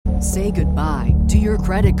Say goodbye to your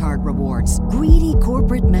credit card rewards. Greedy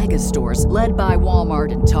corporate mega stores, led by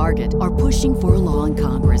Walmart and Target, are pushing for a law in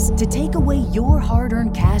Congress to take away your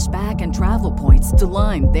hard-earned cash back and travel points to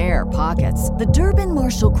line their pockets. The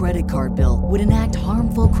Durbin-Marshall credit card bill would enact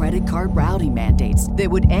harmful credit card routing mandates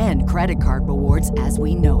that would end credit card rewards as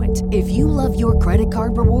we know it. If you love your credit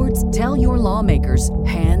card rewards, tell your lawmakers,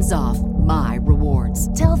 hands off my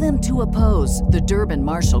rewards. Tell them to oppose the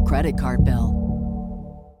Durbin-Marshall credit card bill.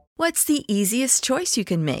 What's the easiest choice you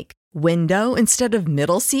can make? Window instead of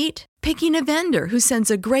middle seat? Picking a vendor who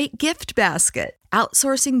sends a great gift basket?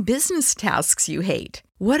 Outsourcing business tasks you hate?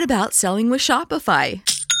 What about selling with Shopify?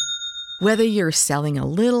 Whether you're selling a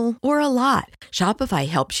little or a lot, Shopify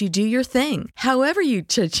helps you do your thing, however you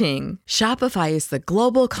cha-ching. Shopify is the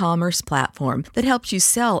global commerce platform that helps you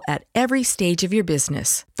sell at every stage of your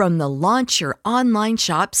business. From the launch your online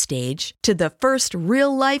shop stage to the first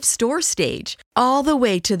real-life store stage, all the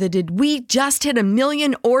way to the did we just hit 1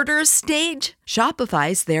 million orders stage.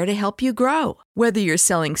 Shopify's there to help you grow. Whether you're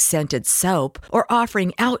selling scented soap or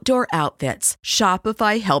offering outdoor outfits,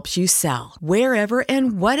 Shopify helps you sell. Wherever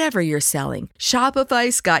and whatever you're selling,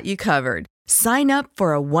 Shopify's got you covered. Sign up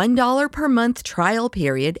for a $1 per month trial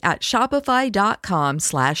period at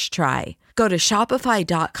shopify.com/try. Go to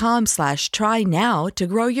shopify.com/try now to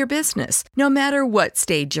grow your business, no matter what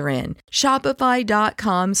stage you're in.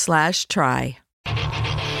 Shopify.com/try.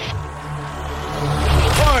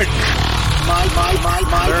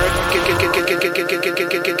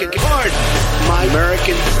 My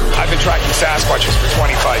American. I've been tracking Sasquatches for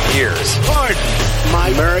 25 years. My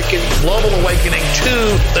American. Global awakening to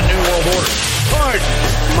the New World Order.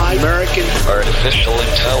 My American. Artificial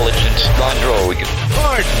intelligence android.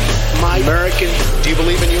 My American. Do you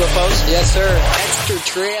believe in UFOs? Yes, sir.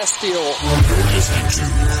 Extraterrestrial. You're listening to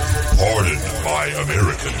Pardon My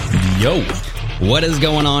American. Yo, what is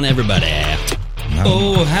going on, everybody?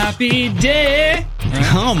 Oh, happy day.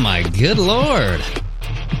 Oh, my good Lord.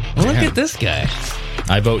 Look at this guy.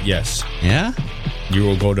 I vote yes. Yeah? You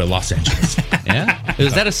will go to Los Angeles. Yeah?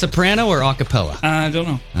 Is that a soprano or a cappella? I don't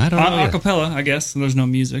know. I don't know. A cappella, I guess. There's no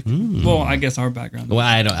music. Well, I guess our background. Well,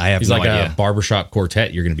 I have He's no like idea. a barbershop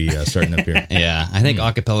quartet you're going to be starting up here. Yeah, I think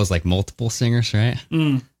a cappella is like multiple singers, right?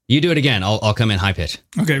 You do it again. I'll come in high pitch.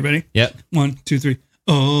 Okay, ready? Yep. 1, 2, 3.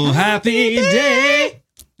 Oh, happy day.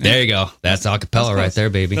 There you go. That's a cappella right there,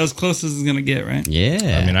 baby. That's as close as it's going to get, right?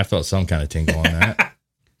 Yeah. I mean, I felt some kind of tingle on that.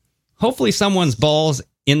 Hopefully someone's balls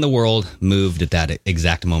in the world moved at that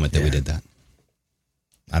exact moment that we did that.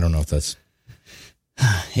 I don't know if that's...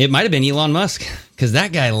 It might have been Elon Musk, because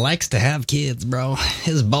that guy likes to have kids, bro.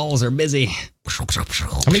 His balls are busy. How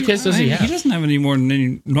many kids does he have? He doesn't have any more than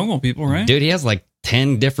any normal people, right? Dude, he has like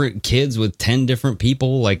 10 different kids with 10 different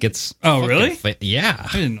people. Like it's... Oh, really? Yeah.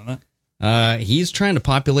 I didn't know that. He's trying to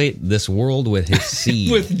populate this world with his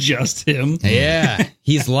seed. With just him. Yeah.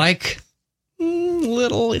 He's like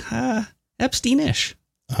little Epstein-ish.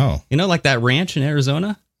 Oh. You know, like that ranch in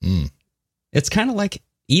Arizona? It's kind of like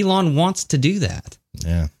Elon wants to do that.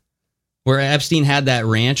 Yeah. Where Epstein had that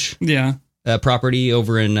ranch property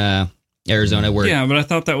over in Arizona. Where Yeah, but I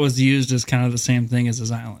thought that was used as kind of the same thing as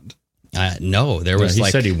his island. No, there was he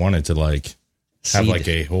like... said he wanted to like have seed. like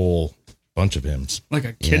a whole bunch of him. Like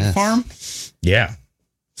a kid farm? Yeah.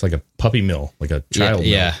 It's like a puppy mill, like a child mill.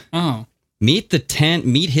 Yeah. Oh. Meet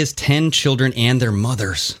his 10 children and their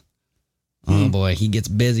mothers. Oh boy, he gets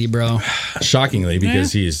busy, bro. Shockingly,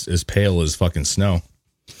 because he's as pale as fucking snow.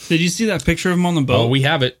 Did you see that picture of him on the boat? Oh, we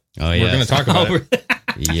have it. Oh, yeah. We're going to talk about it.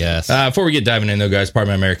 Yes. Before we get diving in, though, guys,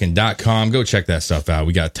 pardonmyamerican.com. Go check that stuff out.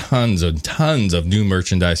 We got tons of new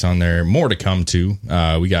merchandise on there. More to come, too.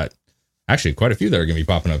 We got actually quite a few that are going to be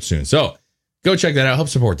popping up soon. So go check that out. Help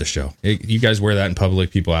support the show. You guys wear that in public.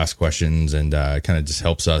 People ask questions, and it kind of just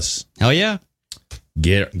helps us. Hell yeah.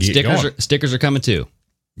 Get Stickers are coming, too.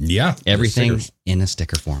 Yeah. Everything in a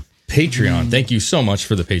sticker form. Patreon. Thank you so much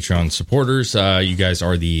for the Patreon supporters. You guys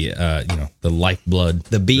are the the lifeblood,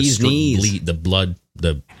 the bee's knees, the blood,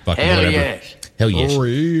 the fucking Hell whatever. yes. Hell yes. Oh,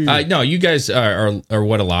 yeah. No, you guys are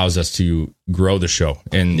what allows us to grow the show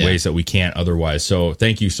in ways that we can't otherwise. So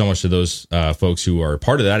thank you so much to those folks who are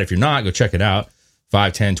part of that. If you're not, go check it out.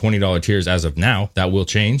 $5, $10, $20 tiers as of now. That will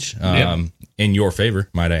change in your favor,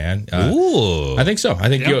 might I add. Ooh. I think so. I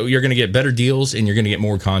think you're going to get better deals and you're going to get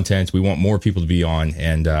more content. We want more people to be on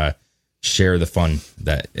and share the fun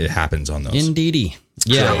that it happens on those. Indeedy.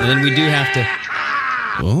 Yeah, and then we do have to...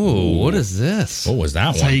 Oh, what is this? What was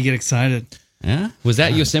that That's one? how you get excited. Yeah? Was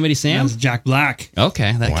that Yosemite Sam? That was Jack Black.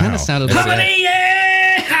 Okay, that kind of sounded like that.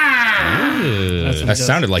 That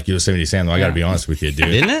sounded like Yosemite Sam, though. I got to be honest with you, dude.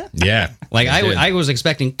 Didn't it? Yeah. Like I was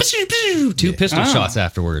expecting 2 pistol shots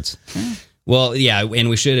afterwards. Well, yeah, and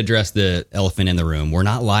we should address the elephant in the room. We're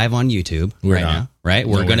not live on YouTube now, right?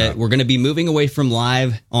 We're gonna be moving away from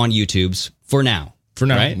live on YouTube's for now. For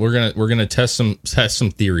now, right? we're gonna test some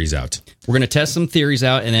theories out. We're gonna test some theories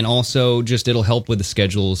out, and then also just it'll help with the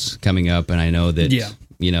schedules coming up. And I know that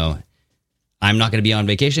I'm not going to be on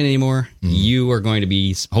vacation anymore. You are going to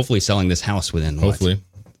be hopefully selling this house within the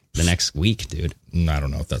next week, dude. I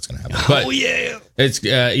don't know if that's going to happen. But it's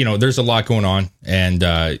there's a lot going on, and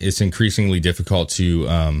it's increasingly difficult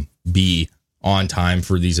to be on time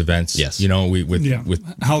for these events. Yes,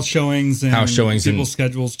 with house showings and people's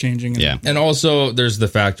schedules changing. And also there's the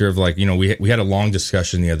factor of we had a long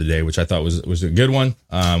discussion the other day, which I thought was a good one.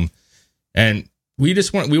 And we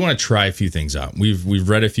want to try a few things out. We've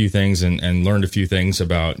read a few things and learned a few things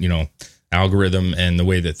about algorithm and the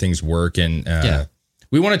way that things work, and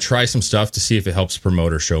we want to try some stuff to see if it helps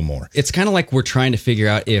promote our show more. It's kind of like we're trying to figure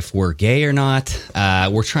out if we're gay or not.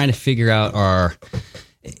 We're trying to figure out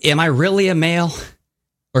am I really a male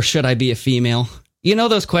or should I be a female? You know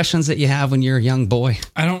those questions that you have when you're a young boy?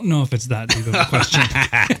 I don't know if it's that deep of a question.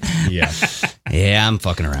 Yeah, I'm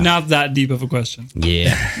fucking around. Not that deep of a question.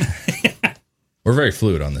 Yeah. We're very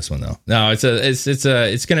fluid on this one, though. No, it is what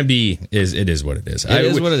it is. It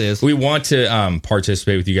is what it is. We want to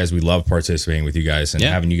participate with you guys. We love participating with you guys and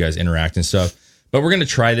having you guys interact and stuff. But we're going to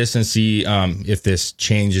try this and see if this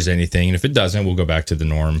changes anything. And if it doesn't, we'll go back to the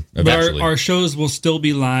norm eventually. But our shows will still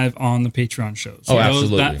be live on the Patreon shows. So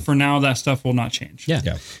absolutely. For now, that stuff will not change.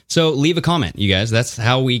 Yeah. So leave a comment, you guys. That's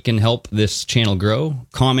how we can help this channel grow.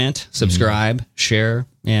 Comment, subscribe, share,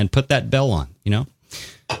 and put that bell on,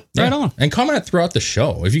 Right on. And comment throughout the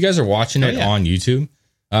show. If you guys are watching it on YouTube,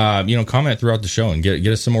 comment throughout the show and get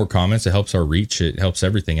us some more comments. It helps our reach. It helps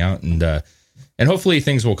everything out. And hopefully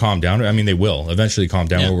things will calm down. I mean, they will eventually calm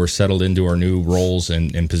down where we're settled into our new roles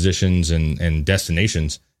and positions and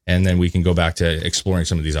destinations. And then we can go back to exploring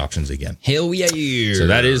some of these options again. Hell yeah. So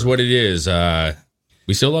that is what it is.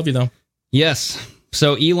 We still love you, though. Yes.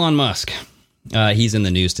 So Elon Musk, he's in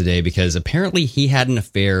the news today because apparently he had an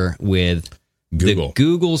affair with Google. The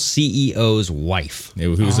Google CEO's wife.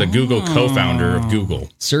 Who's a Google co-founder of Google.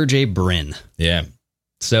 Sergey Brin. Yeah.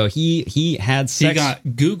 So he had sex. He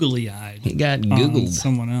got googly-eyed. He got Googled.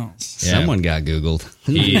 Someone else. Yeah. Someone got Googled.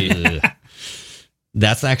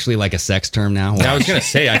 That's actually like a sex term now. I was going to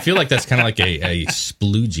say, I feel like that's kind of like a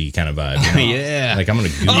sploogey kind of vibe. Yeah. Like I'm going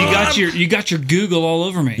to Google. You got your Google all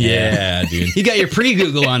over me. Yeah, dude. You got your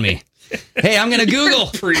pre-Google on me. Hey, I'm going to Google.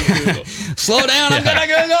 Pre-Google. Slow down. I'm going to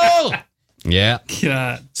Google. Yeah.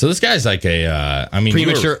 God. So this guy's like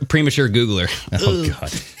premature Googler. Oh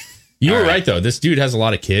God. You were right though. This dude has a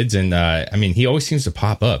lot of kids, and he always seems to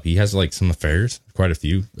pop up. He has like some affairs, quite a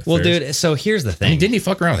few. Affairs. Well, dude. So here's the thing. Didn't he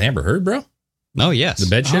fuck around with Amber Heard, bro? Oh yes, the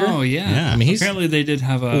bed shitter. Oh yeah. I mean, apparently they did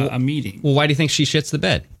have a meeting. Well, why do you think she shits the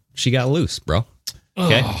bed? She got loose, bro.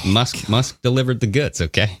 Okay, Musk delivered the goods.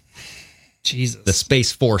 Okay, Jesus, the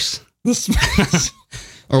Space Force.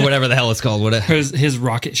 Or whatever the hell it's called. Whatever. His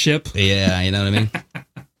rocket ship. Yeah, you know what I mean?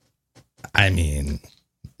 I mean,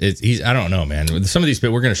 I don't know, man. Some of these,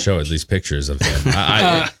 we're going to show at least pictures of him.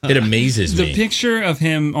 It amazes me. The picture of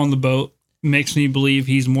him on the boat makes me believe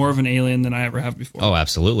he's more of an alien than I ever have before. Oh,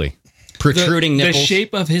 absolutely. Protruding nipples. The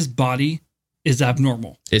shape of his body is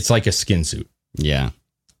abnormal. It's like a skin suit. Yeah.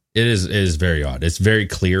 It is very odd. It's very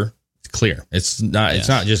clear. It's clear. It's not. It's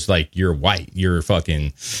not just like you're white. You're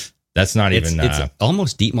fucking... That's not even. It's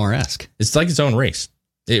almost Dietmar-esque. It's like his own race.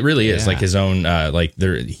 It really is like his own.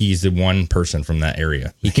 He's the one person from that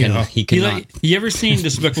area. He can. You ever seen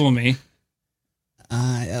Despicable Me?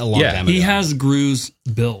 A long time ago. He has Gru's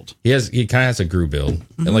build. He kind of has a Gru build,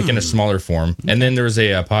 like in a smaller form. And then there was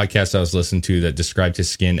a podcast I was listening to that described his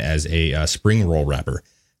skin as a spring roll wrapper.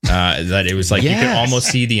 That it was like you could almost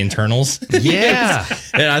see the internals. Yeah,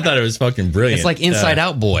 and I thought it was fucking brilliant. It's like Inside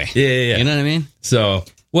Out Boy. Yeah. You know what I mean? So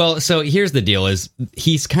here's the deal: is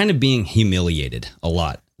he's kind of being humiliated a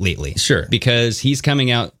lot lately. Sure, because he's coming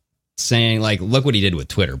out saying like, "Look what he did with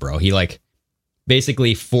Twitter, bro." He like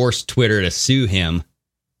basically forced Twitter to sue him,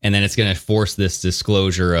 and then it's going to force this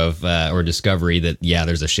disclosure of or discovery that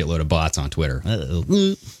there's a shitload of bots on Twitter.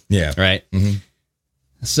 Yeah, right. Mm-hmm.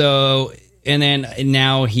 So. And then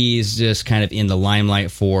now he's just kind of in the limelight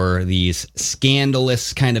for these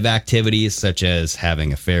scandalous kind of activities, such as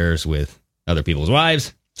having affairs with other people's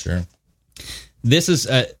wives. Sure. This is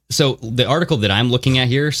so the article that I'm looking at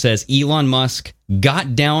here says Elon Musk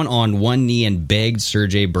got down on one knee and begged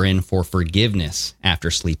Sergey Brin for forgiveness after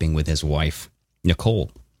sleeping with his wife, Nicole.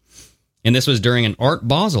 And this was during an Art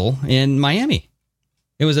Basel in Miami.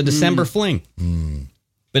 It was a December fling.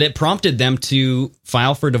 But it prompted them to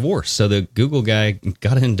file for divorce. So the Google guy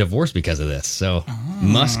got in divorce because of this. So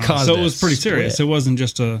Musk caused So it was pretty serious. split. It wasn't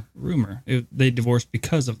just a rumor. They divorced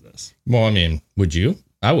because of this. Well, I mean, would you?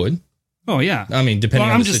 I would. Oh, yeah. I mean, depending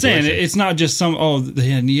on I'm the just situation. saying, it's not just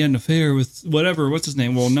he had an affair with whatever. What's his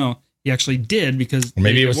name? Well, no. He actually did because... Or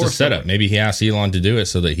maybe they it was a divorced setup. her. Maybe he asked Elon to do it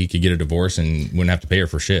so that he could get a divorce and wouldn't have to pay her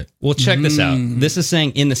for shit. Well, check this out. This is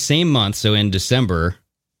saying in the same month, so in December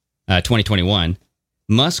 2021,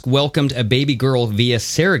 Musk welcomed a baby girl via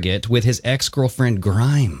surrogate with his ex-girlfriend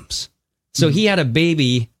Grimes. So he had a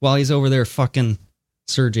baby while he's over there fucking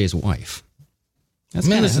Sergey's wife.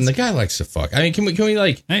 Listen, the guy likes to fuck. I mean, can we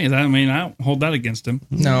like... Hey, I don't hold that against him.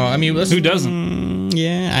 No, I mean... Who doesn't?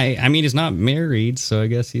 Yeah, I mean, he's not married, so I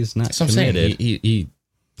guess he's not That's what I'm saying. committed. He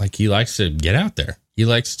likes to get out there. He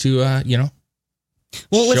likes to, Well, show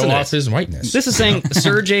listen to off this. his whiteness. This is saying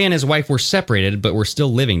Sergey and his wife were separated, but were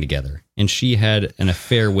still living together, and she had an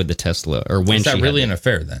affair with the Tesla. Or when Is that she really had an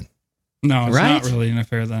affair then? No, it's Right? not really an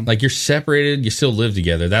affair then. Like, you're separated, you still live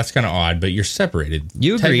together. That's kind of odd, but you're separated.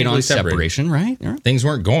 You agreed Technically on separated. separation, right? Yeah. Things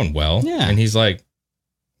weren't going well. Yeah. And he's like,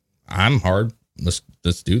 I'm hard. Let's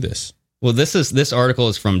do this. Well, this article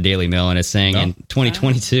is from Daily Mail, and it's saying in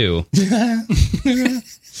 2022,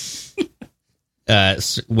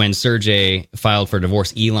 when Sergey filed for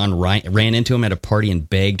divorce, Elon ran into him at a party and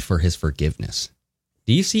begged for his forgiveness.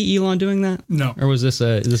 Do you see Elon doing that? No. Or was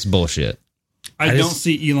this bullshit? I don't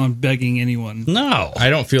see Elon begging anyone. No.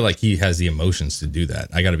 I don't feel like he has the emotions to do that.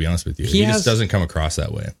 I got to be honest with you. He just doesn't come across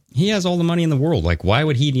that way. He has all the money in the world. Like, why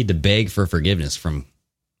would he need to beg for forgiveness from...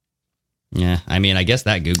 Yeah, I mean, I guess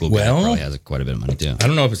that Google guy probably has quite a bit of money, too. I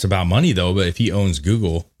don't know if it's about money, though, but if he owns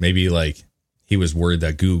Google, maybe, like, he was worried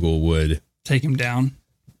that Google would... Take him down.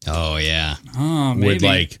 Oh, yeah. Oh, maybe. Would,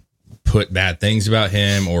 like, put bad things about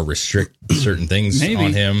him or restrict certain things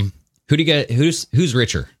on him. Who do you get? Who's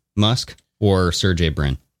richer, Musk or Sergey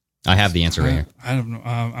Brin? I have the answer right here. I don't know.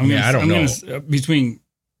 I don't know. Between...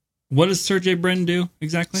 What does Sergey Brin do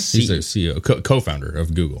exactly? He's a CEO, co-founder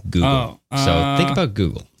of Google. Google. So think about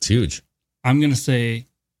Google. It's huge. I'm going to say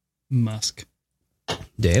Musk.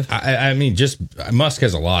 Dave? I mean, just Musk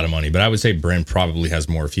has a lot of money, but I would say Brin probably has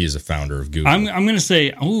more if he is a founder of Google. I'm going to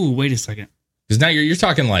say, wait a second. Because now you're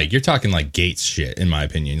talking like Gates shit, in my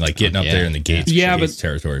opinion, like getting up there in the Gates, Gates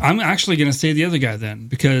territory. I'm actually going to say the other guy then,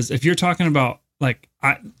 because if you're talking about like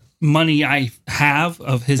money I have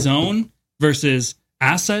of his own versus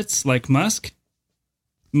assets like Musk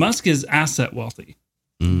is asset wealthy.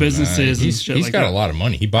 Businesses and shit he's like got that. a lot of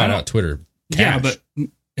money. He bought out Twitter. Cash. Yeah, but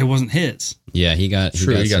it wasn't his. Yeah, he got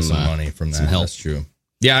some money from that. Some help. That's true.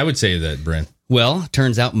 Yeah, I would say that, Brent. Well,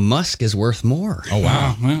 turns out Musk is worth more. Oh,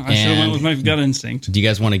 wow. Well, I should have went with my gut instinct. Do you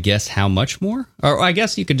guys want to guess how much more? Or I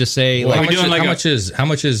guess you could just say, how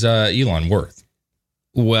much is Elon worth?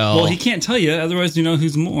 Well, he can't tell you. Otherwise, you know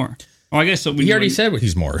who's more. Well, I guess he already said what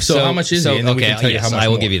he's more. So how much is he? And then we can tell you how much I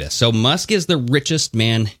will more. give you this. So Musk is the richest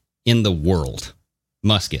man in the world.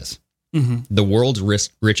 Musk is the world's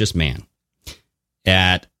richest man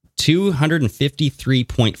at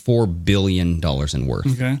 $253.4 billion in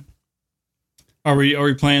worth. Okay. Are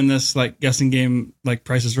we playing this like guessing game like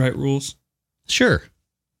Price is Right rules? Sure.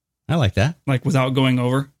 I like that. Like without going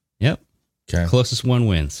over? Yep. Okay. Closest one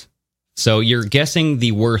wins. So you're guessing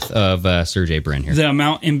the worth of Sergey Brin here. The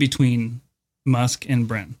amount in between Musk and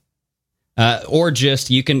Brin. Or just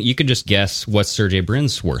you can just guess what Sergey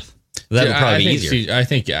Brin's worth. That would probably be easier. I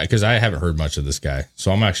think because I haven't heard much of this guy,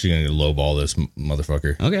 so I'm actually going to lowball this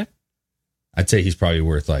motherfucker. Okay. I'd say he's probably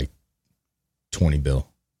worth like 20 bill.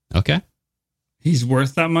 Okay. He's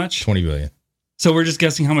worth that much? 20 billion. So we're just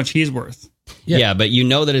guessing how much he's worth. Yeah, but you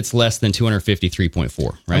know that it's less than 253.4,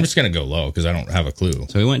 right? I'm just going to go low because I don't have a clue.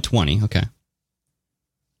 So we went 20. Okay.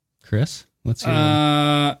 Chris, what's your...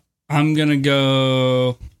 I'm going to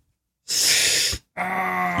go...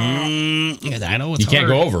 I know it's You can't hard.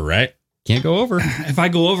 go over, right? Can't go over. If I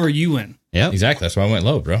go over, you win. Yeah, exactly. That's why I went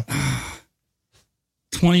low, bro.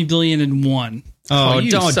 20 billion and one. Oh,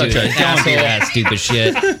 don't do that. Don't do that stupid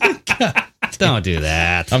shit. Don't do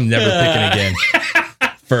that. I'm never picking again.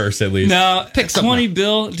 First, at least. No, pick 20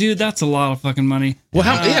 bill, dude. That's a lot of fucking money.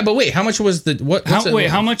 Well, but wait, how much was the what?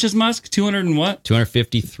 How much is Musk? 200 and what?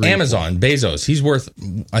 253. Amazon, Bezos. He's worth,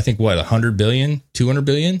 I think, what, 100 billion, 200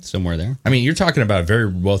 billion, somewhere there. I mean, you're talking about a very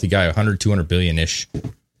wealthy guy, 100, 200 billion ish.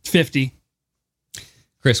 50.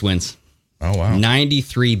 Chris wins. Oh wow,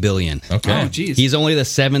 93 billion. Okay. Oh geez. He's only the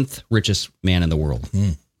 7th richest man in the world.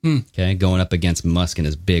 Okay, going up against Musk and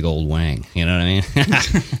his big old wang. You know what I mean?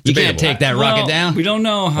 You can't take that rocket down. We don't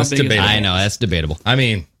know how That's big it is. debatable. I know, that's debatable. I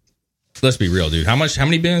mean, let's be real, dude. How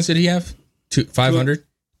many billions did he have? 500?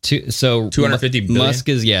 250 billion? Musk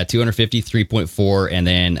is 250, 3.4, and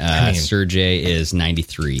then Sergey is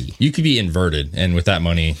 93. You could be inverted, and with that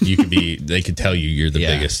money, you could be. They could tell you're the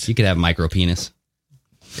biggest. You could have micro penis.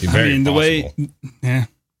 The way, yeah.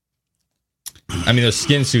 I mean, those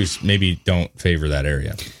skin suits maybe don't favor that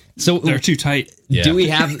area. So they're too tight. Yeah. Do we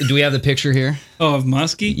have the picture here? Oh, of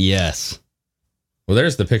Muskie? Yes. Well,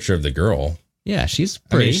 there's the picture of the girl. Yeah, she's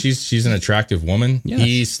pretty. I mean, she's an attractive woman.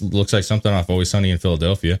 Yes. He looks like something off Always Sunny in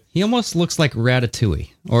Philadelphia. He almost looks like Ratatouille,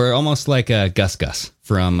 or almost like Gus Gus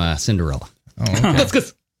from Cinderella. Oh, okay.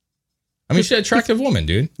 Gus. I mean, she's an attractive woman,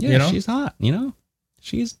 dude. Yeah, she's hot.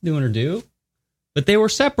 She's doing her due. But they were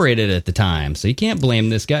separated at the time, so you can't blame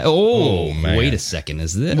this guy. Oh man. Wait a second.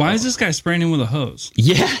 Why is this guy spraying him with a hose?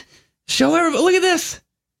 Yeah. Show everybody. Look at this.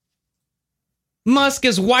 Musk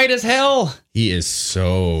is white as hell. He is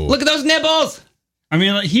so... Look at those nipples. I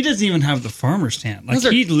mean, he doesn't even have the farmer's tan.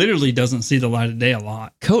 He literally doesn't see the light of day a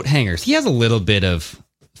lot. Coat hangers. He has a little bit of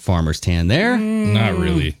farmer's tan there. Not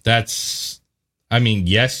really. Yes,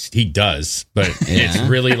 he does, but it's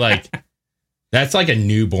really like... That's like a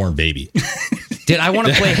newborn baby. Dude, I want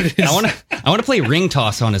to play. I want to play ring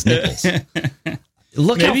toss on his nipples.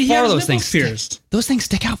 Look Maybe how far those things pierced. Those things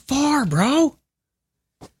stick out far, bro.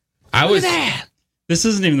 Look at that. This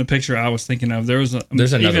isn't even the picture I was thinking of. There's an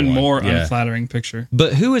even more unflattering picture.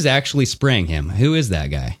 But who is actually spraying him? Who is that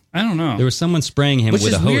guy? I don't know. There was someone spraying him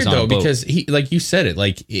with a hose weird, on a boat. Because he, like you said it,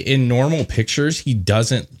 like in normal pictures, he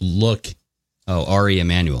doesn't look. Oh, Ari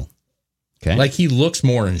Emanuel. Okay, like he looks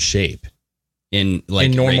more in shape. In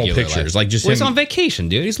normal pictures, life. He's on vacation,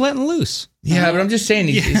 dude. He's letting loose. Yeah, but I'm just saying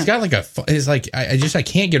he's got like I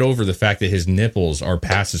can't get over the fact that his nipples are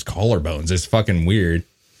past his collarbones. It's fucking weird.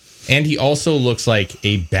 And he also looks like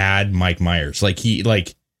a bad Mike Myers. Like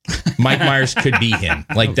Mike Myers could be him.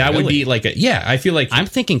 Like that would be like I feel like I'm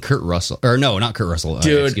thinking Kurt Russell, or no, not Kurt Russell.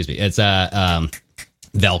 Dude, excuse me. It's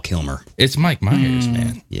Val Kilmer. It's Mike Myers,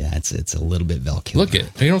 man. Yeah, it's a little bit Val Kilmer. Look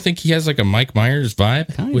at. You don't think he has like a Mike Myers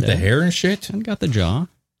vibe with the hair and shit? And got the jaw.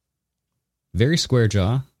 Very square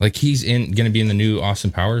jaw. Like he's going to be in the new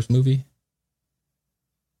Austin Powers movie.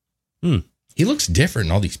 He looks different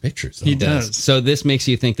in all these pictures, though. He does. So this makes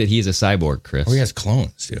you think that he's a cyborg, Chris. Or he has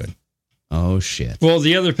clones, dude. Oh shit. Well,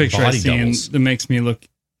 the other picture I've seen that makes me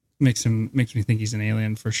think he's an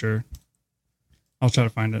alien for sure. I'll try to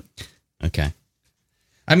find it. Okay.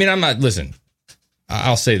 I mean,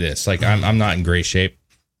 I'll say this. Like, I'm not in great shape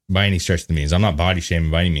by any stretch of the means. I'm not body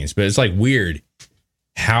shaming by any means, but it's like weird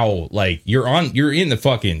how like you're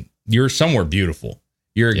somewhere beautiful.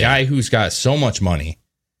 You're a guy who's got so much money.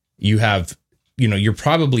 You have, you're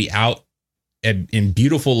probably out in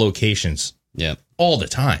beautiful locations all the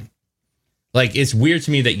time. Like, it's weird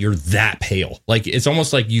to me that you're that pale. Like, it's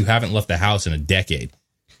almost like you haven't left the house in a decade.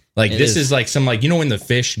 Like, this is like some, like, when the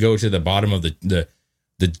fish go to the bottom of the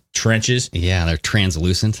trenches. Yeah, they're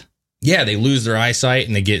translucent. Yeah, they lose their eyesight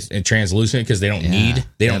and they get translucent because they don't need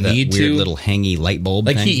weird to. Little hangy light bulb.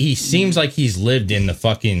 Like thing. he seems like he's lived in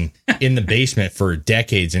the basement for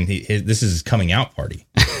decades, and this is his coming out party.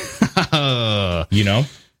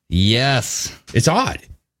 Yes, it's odd.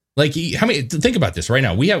 Like think about this right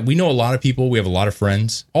now. We know a lot of people. We have a lot of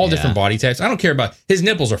friends, all different body types. I don't care about his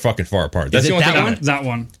nipples are fucking far apart. That's the only thing. That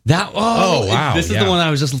one. Oh wow! This is the one I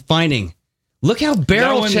was just finding. Look how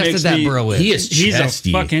barrel chested that bro is. He's a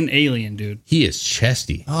fucking alien, dude. He is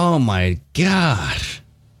chesty. Oh my gosh.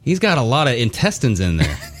 He's got a lot of intestines in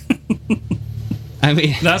there. I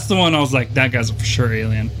mean, that's the one I was like, that guy's a for sure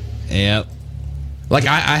alien. Yep. Like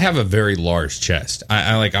I have a very large chest.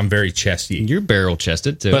 I'm very chesty. You're barrel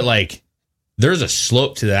chested too. But like there's a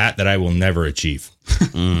slope to that I will never achieve.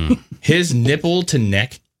 His nipple to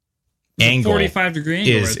neck angle 45-degree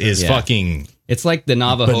angle is fucking. It's like the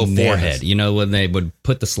Navajo forehead, when they would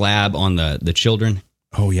put the slab on the children.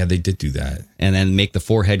 Oh, yeah, they did do that. And then make the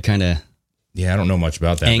forehead kind of... Yeah, I don't know much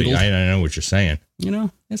about that, angled. But I know what you're saying.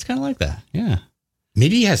 It's kind of like that, yeah.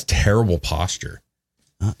 Maybe he has terrible posture.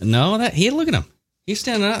 No, look at him. He's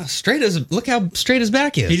standing up look how straight his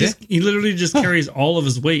back is. He literally just carries all of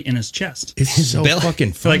his weight in his chest. It's so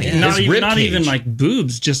fucking funny. Like, not even like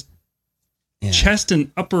boobs, just... Yeah. Chest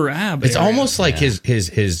and upper ab. It's almost like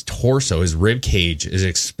his torso, his rib cage is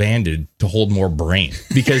expanded to hold more brain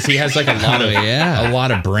because he has like a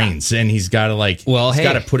lot of brains, and he's got to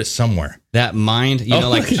got to put it somewhere. That mind,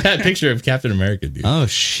 look at that picture of Captain America, dude. Oh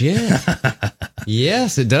shit!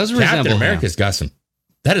 Yes, it does resemble Captain America's got some.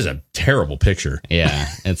 That is a terrible picture. Yeah,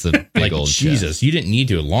 it's a big old Jesus. chest. You didn't need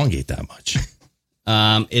to elongate that much.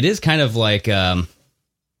 It is kind of like the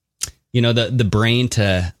brain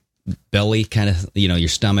to belly kind of, your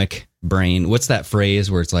stomach. brain. What's that phrase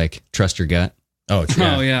where it's like, trust your gut? Oh, true.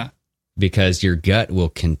 Oh, yeah. Because your gut will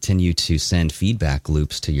continue to send feedback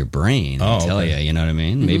loops to your brain and tell you know what I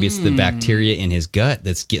mean? Maybe it's the bacteria in his gut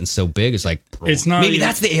that's getting so big. It's like, it's not maybe even,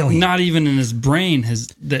 that's the alien. Not even in his brain,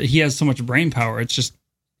 that he has so much brain power. It's just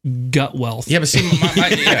gut wealth. Yeah, but see,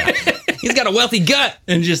 he's got a wealthy gut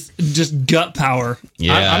and just gut power.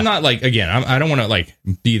 Yeah. I'm not like, again, I don't want to like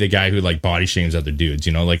be the guy who like body shames other dudes,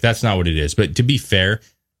 you know, like that's not what it is. But to be fair,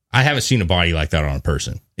 I haven't seen a body like that on a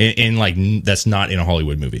person in like, that's not in a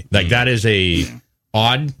Hollywood movie. Like that is a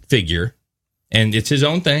odd figure and it's his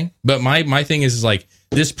own thing. But my thing is like,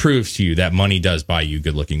 this proves to you that money does buy you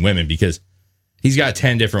good looking women because he's got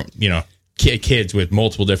 10 different, you know, kids with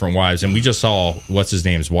multiple different wives. And we just saw what's his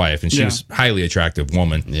name's wife and she was a highly attractive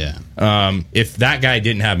woman. Yeah. If that guy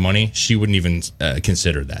didn't have money, she wouldn't even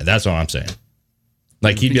consider that. That's what I'm saying.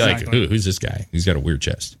 Like he'd be like, who's this guy? He's got a weird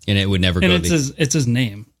chest. And it would never go. And it's his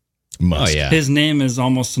name. Musk. Oh, yeah. His name is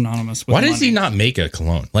almost synonymous with Why money. does he not make a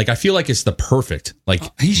cologne? Like, I feel like it's the perfect, like,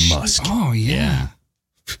 Musk. Oh, yeah.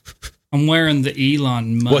 I'm wearing the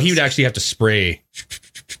Elon Musk. Well, he would actually have to spray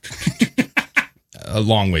a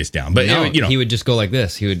long ways down. But, no, you know. he would just go like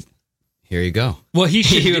this. He would, here you go. Well,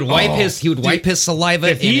 he would wipe his saliva.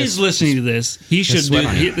 If he is listening to this, he should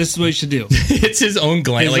do, this is what he should do. It's his own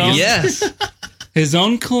gland. Yes. His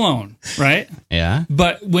own cologne, right? Yeah.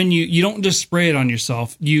 But when you don't just spray it on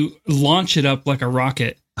yourself, you launch it up like a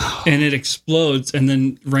rocket and it explodes and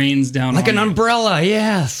then rains down like on an you. umbrella.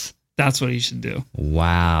 Yes. That's what he should do.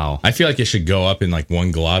 Wow. I feel like it should go up in like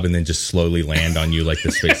one glob and then just slowly land on you like the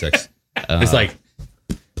SpaceX. It's like,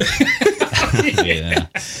 yeah.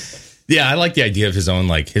 Yeah, I like the idea of his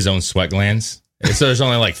own sweat glands. So there's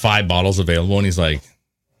only like 5 bottles available and he's like,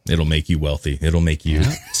 it'll make you wealthy. It'll make you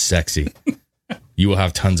sexy. You will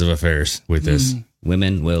have tons of affairs with this.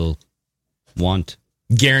 Women will want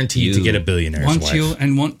guaranteed to get a billionaire's want wife. you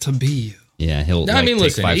and want to be you. Yeah, he'll. I mean,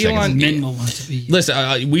 listen, Elon. Men will want to be you.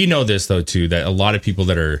 Listen, we know this though too that a lot of people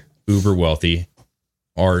that are uber wealthy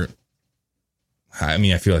are. I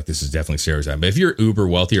mean, I feel like this is definitely stereotype, but if you're uber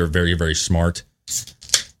wealthy or very very smart,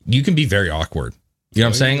 you can be very awkward. You know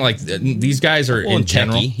what I'm saying? Like these guys are in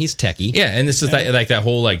general. He's techie. Yeah, and this is like that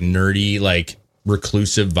whole like nerdy like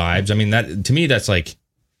reclusive vibes. I mean, that to me that's like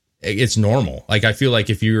it's normal. Like I feel like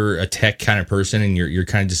if you're a tech kind of person and you're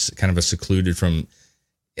kind of just kind of a secluded from,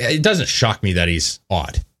 it doesn't shock me that he's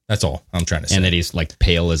odd. That's all I'm trying to say. And that he's like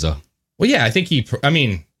pale as a. Well, yeah, I think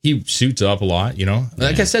he suits up a lot. You know,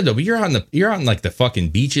 like I said though, but you're on like the fucking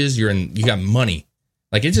beaches. You got money.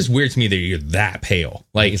 Like it's just weird to me that you're that pale.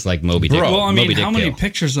 Like it's like Moby Dick. Well, I mean, Moby Dick how many pale.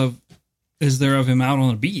 pictures is there of him out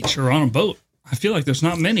on a beach or on a boat? I feel like there's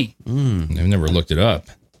not many. I've never looked it up.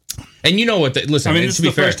 And you know what? Listen, I mean, this is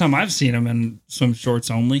the fair, first time I've seen him in swim shorts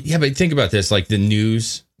only. Yeah, but think about this. Like the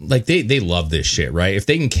news, like they love this shit, right? If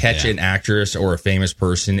they can catch an actress or a famous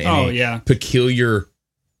person in a peculiar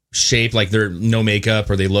shape, like they're no makeup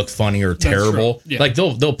or they look funny or terrible, like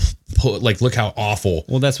they'll put like, look how awful.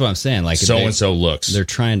 Well, that's what I'm saying. Like so and so looks. They're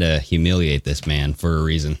trying to humiliate this man for a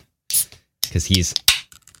reason because he's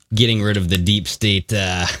getting rid of the deep state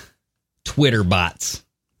Twitter bots.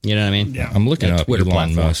 You know what I mean? Yeah. I'm looking up Twitter Elon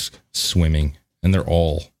platform. Musk swimming, and they're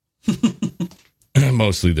all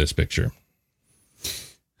mostly this picture.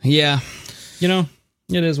 Yeah, you know,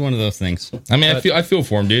 it is one of those things. I mean, I feel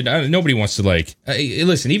for him, dude. Nobody wants to like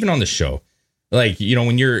listen. Even on the show, like you know,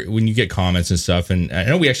 when you get comments and stuff, and I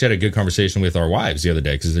know we actually had a good conversation with our wives the other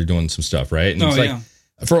day because they're doing some stuff, right? And it's like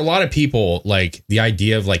for a lot of people, like the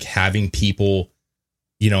idea of like having people,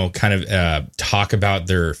 you know, kind of talk about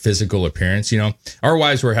their physical appearance. You know, our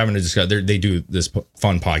wives were having to discuss. They do this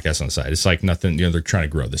fun podcast on the side. It's like nothing. You know, they're trying to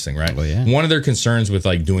grow this thing, right? Oh, yeah. One of their concerns with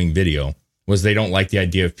like doing video was they don't like the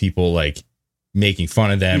idea of people like making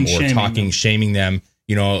fun of them or shaming them,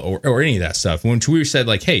 you know, or any of that stuff. When we said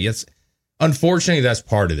like, hey, unfortunately that's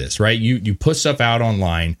part of this, right? You put stuff out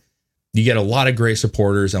online, you get a lot of great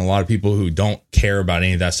supporters and a lot of people who don't care about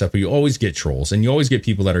any of that stuff, but you always get trolls and you always get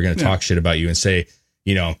people that are going to talk shit about you and say,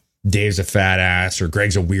 you know, Dave's a fat ass or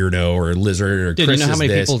Greg's a weirdo or a lizard or Dude, Chris you know how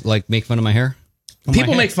many people like make fun of my hair?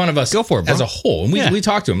 People make fun of us. Go for it, bro. As a whole, and we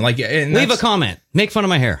talk to them like, and leave a comment, make fun of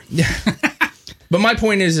my hair. Yeah. But my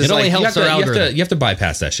point is it only like, helps our algorithm. You have to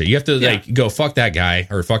bypass that shit. You have to like go fuck that guy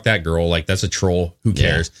or fuck that girl. Like that's a troll. Who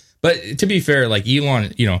cares? But to be fair, like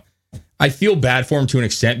Elon, you know, I feel bad for him to an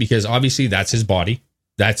extent because obviously that's his body.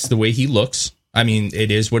 That's the way he looks. I mean,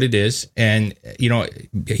 it is what it is. And, you know,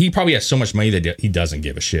 he probably has so much money that he doesn't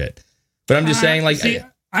give a shit. But I'm just saying, like,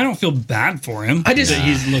 I don't feel bad for him. I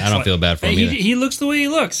don't feel bad for him either. He looks the way he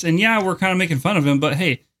looks. And yeah, we're kind of making fun of him. But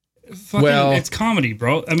hey, fucking, it's comedy,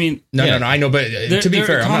 bro. I mean, no, I know, but to be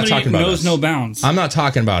fair, I'm not talking about knows us. No bounds. I'm not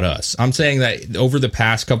talking about us. I'm saying that over the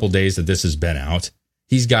past couple days that this has been out,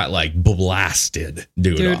 he's got like blasted,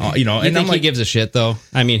 dude. You know, you and think I'm like, he gives a shit though?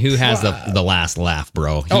 I mean, who has the last laugh,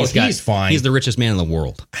 bro? He's fine. He's the richest man in the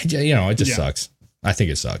world. It just sucks. I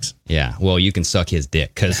think it sucks. Yeah. Well, you can suck his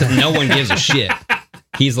dick because no one gives a shit.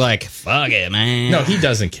 He's like, fuck it, man. No, he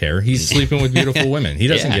doesn't care. He's sleeping with beautiful women. He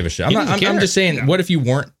doesn't give a shit. I'm just saying, what if you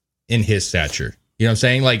weren't in his stature? You know what I'm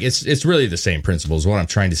saying? Like, it's really the same principle is what I'm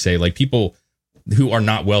trying to say. Like, people who are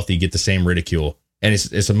not wealthy get the same ridicule, and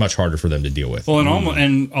it's much harder for them to deal with. Well,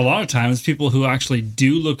 and a lot of times, people who actually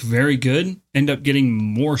do look very good end up getting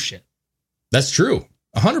more shit. That's true.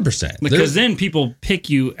 100%. Because then people pick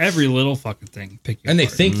you every little fucking thing. And they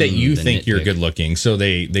think that you think you're good looking. So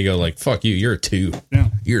they go like, fuck you. You're a 2. Yeah.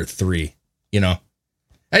 You're a 3. You know?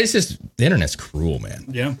 It's just, the internet's cruel, man.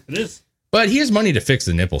 Yeah, it is. But he has money to fix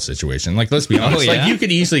the nipple situation. Like, let's be honest. Like, you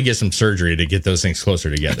could easily get some surgery to get those things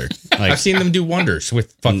closer together. Like, I've seen them do wonders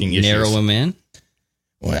with fucking issues. Narrow them in?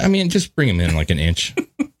 Well, I mean, just bring them in like an inch.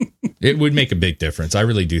 It would make a big difference. I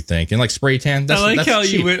really do think. And like spray tan, that's how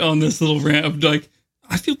cheap. You went on this little rant of like,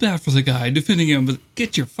 I feel bad for the guy defending him, but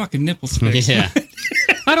get your fucking nipples fixed. Yeah.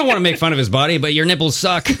 I don't want to make fun of his body, but your nipples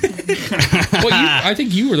suck. Well, I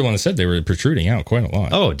think you were the one that said they were protruding out quite a lot.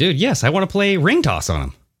 Oh, dude, yes. I want to play ring toss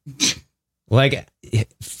on them. Like,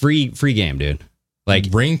 free game, dude. Like,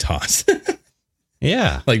 ring toss?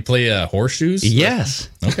 Yeah. Like play horseshoes? Yes.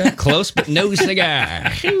 Okay. Close, but no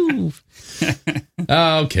cigar.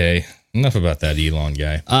 Okay. Enough about that Elon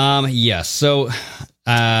guy. Yes. So,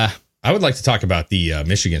 I would like to talk about the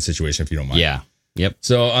Michigan situation, if you don't mind. Yeah. Yep.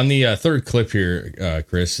 So on the third clip here,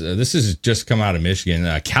 Chris, this has just come out of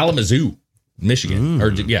Michigan, Kalamazoo, Michigan.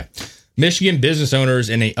 Michigan business owners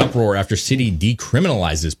in a uproar after city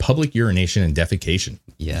decriminalizes public urination and defecation.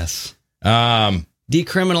 Yes.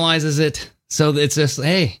 Decriminalizes it. So it's just,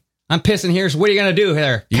 hey, I'm pissing here. So what are you going to do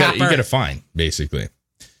here? You get a fine, basically.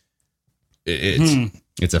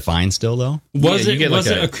 It's a fine still, though. Was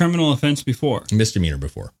it a criminal offense before? Misdemeanor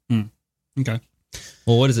before. Okay.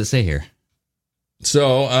 Well, what does it say here?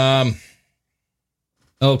 So,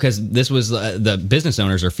 because this was the business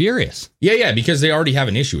owners are furious. Yeah, because they already have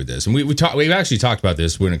an issue with this, and we've actually talked about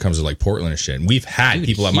this when it comes to like Portland and shit. And we've had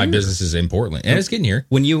people at my businesses in Portland, and it's getting here.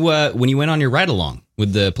 When you went on your ride along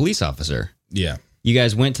with the police officer, yeah, you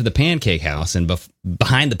guys went to the pancake house, and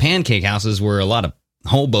behind the pancake houses were a lot of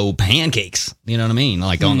hobo pancakes. You know what I mean?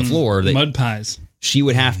 Like on the floor, mud pies. She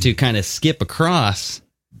would have to kind of skip across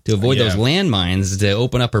to avoid those landmines to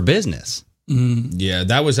open up her business. Yeah,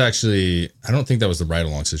 that was actually, I don't think that was the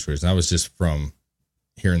ride-along situation. That was just from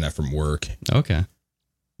hearing that from work. Okay.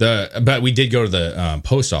 But we did go to the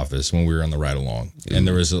post office when we were on the ride-along, and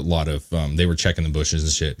there was a lot of, they were checking the bushes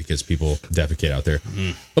and shit because people defecate out there.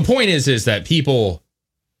 The point is that people,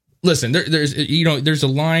 listen, there's a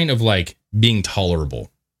line of like being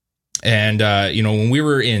tolerable. And, when we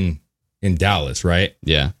were in Dallas, right?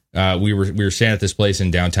 Yeah. We were staying at this place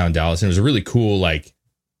in downtown Dallas, and it was a really cool, like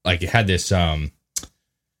it had this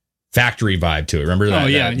factory vibe to it. Remember that?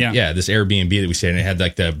 Yeah, this Airbnb that we stayed in. It had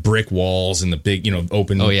like the brick walls and the big,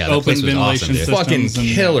 open. Oh yeah, open ventilation awesome, fucking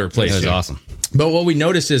killer place. It was awesome. But what we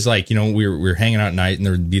noticed is like, we were hanging out at night, and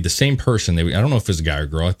there would be the same person. I don't know if it was a guy or a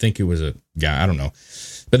girl. I think it was a guy. I don't know.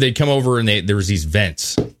 But they'd come over, and there was these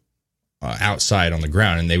vents outside on the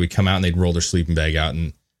ground, and they would come out and they'd roll their sleeping bag out, and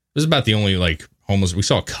it was about the only like homeless. We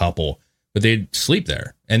saw a couple, but they'd sleep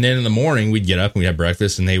there. And then in the morning, we'd get up and we'd have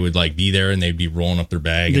breakfast, and they would like be there, and they'd be rolling up their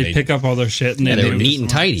bag. They'd pick up all their shit, and they were neat and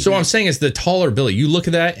tidy. So what I'm saying is the tolerability. You look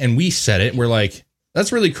at that, and we said it, and we're like,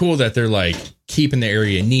 that's really cool that they're like keeping the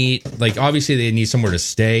area neat. Like obviously they need somewhere to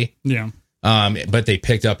stay. Yeah. But they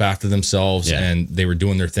picked up after themselves, and they were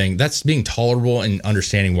doing their thing. That's being tolerable and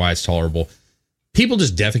understanding why it's tolerable. People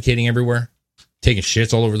just defecating everywhere, taking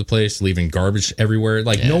shits all over the place, leaving garbage everywhere.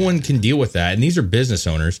 Like no one can deal with that. And these are business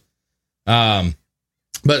owners.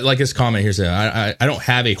 But like this comment here said, I don't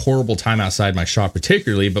have a horrible time outside my shop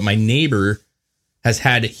particularly, but my neighbor has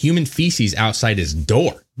had human feces outside his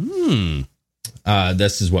door.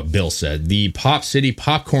 This is what Bill said. The Pop City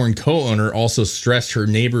Popcorn co-owner also stressed her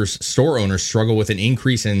neighbor's store owners struggle with an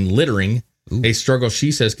increase in littering. Ooh. A struggle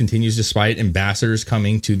she says continues despite ambassadors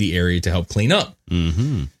coming to the area to help clean up.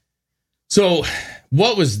 So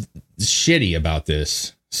what was shitty about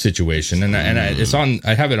this situation? And it's on,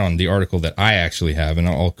 I have it on the article that I actually have, and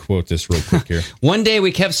I'll quote this real quick here. One day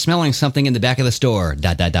we kept smelling something in the back of the store, ...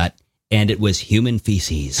 and it was human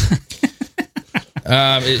feces.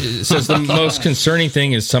 It says the most concerning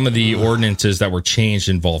thing is some of the ordinances that were changed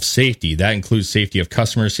involve safety. That includes safety of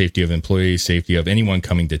customers, safety of employees, safety of anyone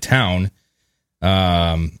coming to town.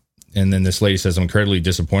 And then this lady says, I'm incredibly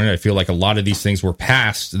disappointed. I feel like a lot of these things were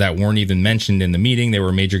passed that weren't even mentioned in the meeting. They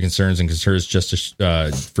were major concerns and concerns just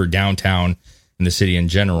for downtown and the city in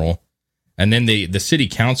general. And then the city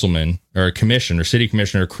councilman or city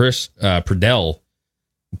commissioner Chris Pradell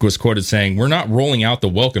was quoted saying, we're not rolling out the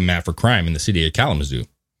welcome mat for crime in the city of Kalamazoo.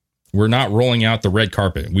 We're not rolling out the red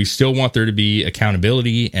carpet. We still want there to be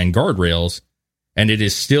accountability and guardrails. And it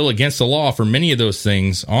is still against the law for many of those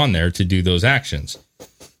things on there to do those actions.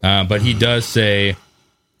 But he does say,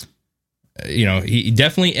 he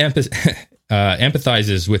definitely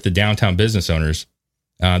empathizes with the downtown business owners.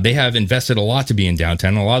 They have invested a lot to be in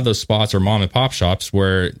downtown. A lot of those spots are mom and pop shops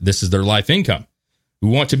where this is their life income. We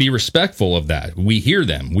want to be respectful of that. We hear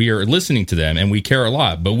them. We are listening to them, and we care a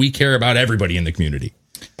lot. But we care about everybody in the community.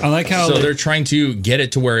 I like how they're trying to get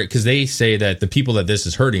it to where, because they say that the people that this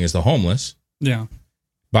is hurting is the homeless. Yeah.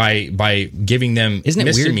 By giving them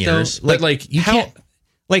misdemeanors. Weird, though? You can't.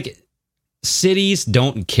 Cities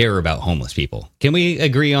don't care about homeless people. Can we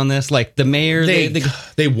agree on this? Like the mayor,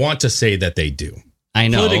 they want to say that they do. I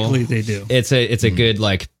know politically they do. It's a good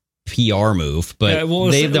PR move, but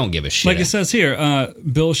they don't give a shit. Like it says here,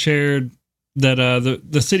 Bill shared that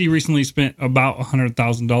the city recently spent about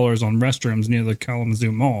 $100,000 on restrooms near the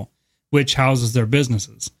Kalamazoo Mall, which houses their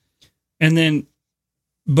businesses,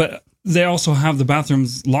 but they also have the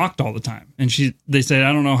bathrooms locked all the time. And they said,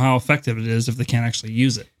 I don't know how effective it is if they can't actually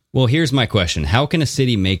use it. Well, here's my question. How can a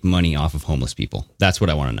city make money off of homeless people? That's what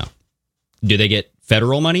I want to know. Do they get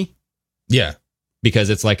federal money? Yeah. Because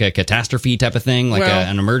it's like a catastrophe type of thing, like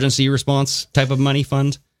an emergency response type of money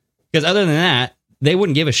fund? Because other than that, they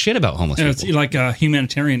wouldn't give a shit about homeless people. It's like a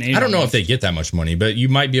humanitarian aid. I don't know if they get that much money, but you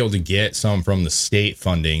might be able to get some from the state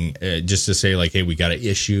funding just to say like, hey, we got to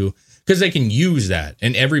issue. Because they can use that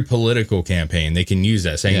in every political campaign. They can use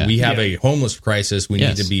that saying we have a homeless crisis. We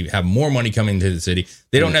need to have more money coming to the city.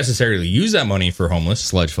 They don't necessarily use that money for homeless.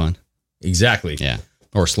 Sludge fund. Exactly. Yeah.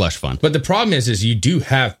 Or slush fund. But the problem is you do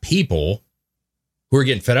have people who are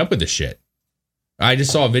getting fed up with this shit. I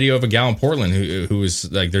just saw a video of a gal in Portland who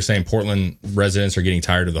was like, they're saying Portland residents are getting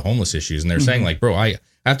tired of the homeless issues. And they're saying like, bro, I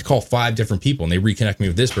have to call 5 different people and they reconnect me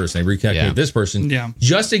with this person. They reconnect me with this person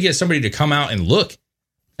just to get somebody to come out and look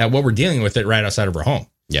at what we're dealing with it right outside of our home.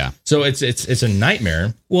 Yeah. So it's a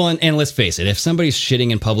nightmare. Well, and let's face it, if somebody's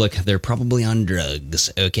shitting in public, they're probably on drugs,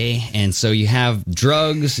 okay? And so you have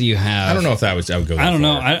drugs, you have... I don't know if I would go that far. I don't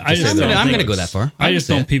know. I'm going to go that far. I just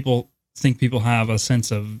don't think people have a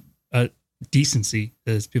sense of decency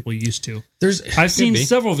as people used to. I've seen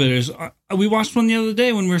several videos. We watched one the other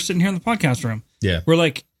day when we were sitting here in the podcast room. Yeah. Where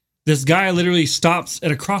like this guy literally stops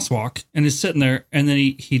at a crosswalk and is sitting there, and then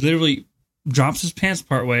he literally drops his pants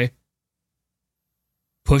part way,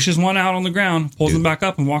 pushes one out on the ground, pulls them back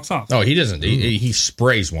up, and walks off. Oh, he doesn't. He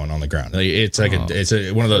sprays one on the ground. It's like it's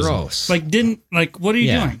one of those. Gross. What are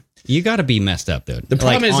you doing? You got to be messed up, dude. The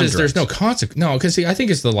problem is there's no consequence. No, because I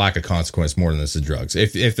think it's the lack of consequence more than this is drugs.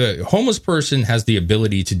 If a homeless person has the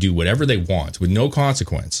ability to do whatever they want with no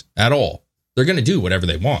consequence at all, they're going to do whatever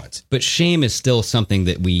they want. But shame is still something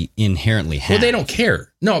that we inherently have. Well, they don't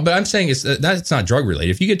care. No, but I'm saying that's not drug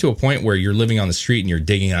related. If you get to a point where you're living on the street and you're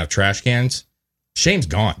digging out trash cans, shame's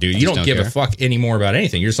gone, dude. You don't give a fuck anymore about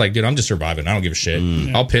anything. You're just like, dude, I'm just surviving. I don't give a shit.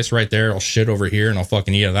 I'll piss right there. I'll shit over here, and I'll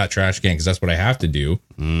fucking eat out of that trash can because that's what I have to do.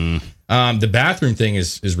 The bathroom thing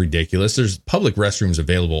is ridiculous. There's public restrooms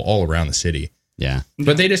available all around the city. Yeah.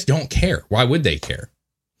 But they just don't care. Why would they care?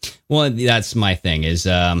 Well, that's my thing is,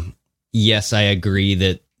 yes, I agree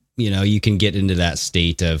that, you can get into that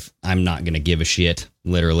state of I'm not going to give a shit,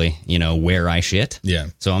 literally, where I shit. Yeah.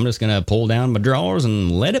 So I'm just going to pull down my drawers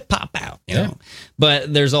and let it pop out, you know.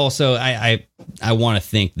 But there's also, I want to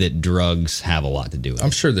think that drugs have a lot to do with it.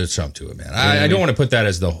 I'm sure there's some to it, man. I don't want to put that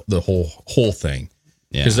as the whole thing.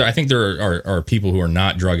 Because I think there are people who are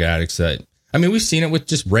not drug addicts that, we've seen it with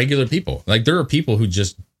just regular people. Like there are people who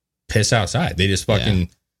just piss outside. They just fucking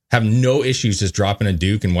have no issues just dropping a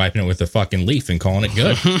Duke and wiping it with a fucking leaf and calling it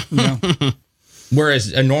good.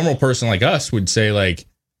 Whereas a normal person like us would say like,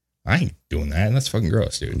 I ain't doing that. That's fucking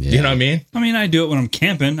gross, dude. You know what I mean? I do it when I'm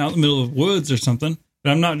camping out in the middle of the woods or something, but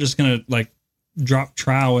I'm not just going to like drop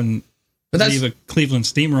trow and leave a Cleveland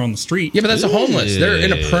steamer on the street. Yeah, but that's a homeless. They're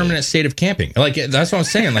in a permanent state of camping. Like that's what I'm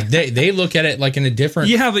saying. Like they look at it like in a different.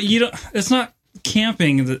 Yeah, but you don't. It's not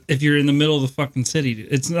camping if you're in the middle of the fucking city.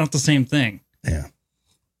 It's not the same thing. Yeah,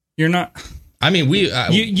 you're not.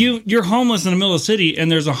 You're homeless in the middle of the city,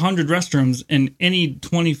 and there's 100 restrooms in any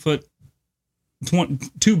 20-foot,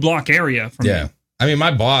 2-block area from you. I mean,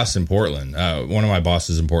 my boss in Portland, one of my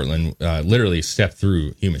bosses in Portland, literally stepped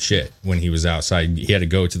through human shit when he was outside. He had to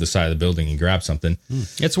go to the side of the building and grab something.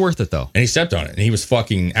 It's worth it, though. And he stepped on it, and he was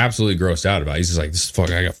fucking absolutely grossed out about it. He's just like,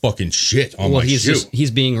 I got fucking shit on my shoe.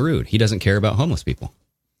 He's being rude. He doesn't care about homeless people.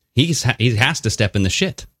 He has to step in the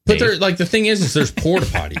shit. But the thing is there's porta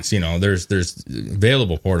potties. You know, there's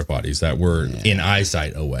available porta potties that were in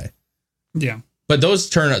eyesight away. Yeah. But those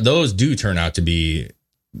do turn out to be,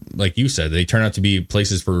 like you said, they turn out to be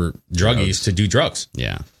places for druggies to do drugs.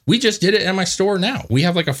 Yeah. We just did it at my store now. We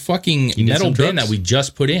have like a fucking metal bin that we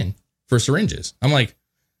just put in for syringes. I'm like,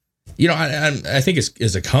 you know, I think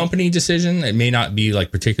it's a company decision. It may not be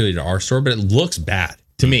like particularly to our store, but it looks bad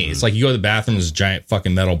to me. It's like you go to the bathroom, there's a giant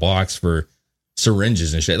fucking metal box for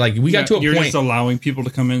syringes and shit. Like we got to a point. You're just allowing people to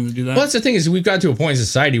come in and do that. Well, that's the thing is we've got to a point in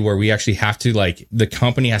society where we actually have to, like, the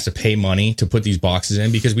company has to pay money to put these boxes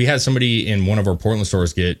in, because we had somebody in one of our Portland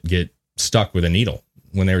stores get stuck with a needle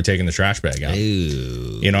when they were taking the trash bag out. Ooh.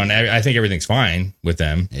 You know, and I think everything's fine with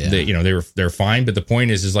them. Yeah. They, you know, they're fine, but the point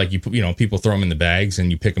is like you know, people throw them in the bags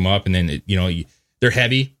and you pick them up, and then they're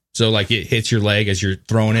heavy, so like it hits your leg as you're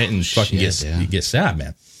throwing it, and you get stabbed,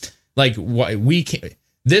 man. Like we can't.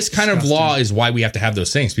 This kind of law is why we have to have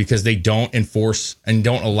those things, because they don't enforce and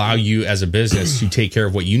don't allow you as a business to take care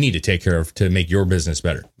of what you need to take care of to make your business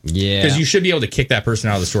better. Yeah. Because you should be able to kick that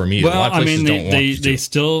person out of the store immediately. Well, I mean, they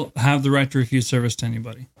still have the right to refuse service to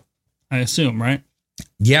anybody, I assume, right?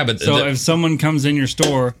 Yeah, but so if someone comes in your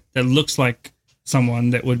store that looks like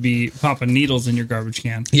someone that would be popping needles in your garbage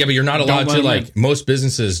can. Yeah, but you're not allowed to, like, most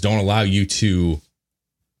businesses don't allow you to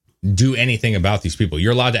do anything about these people.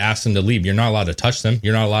 You're allowed to ask them to leave. You're not allowed to touch them.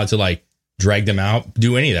 You're not allowed to, like, drag them out,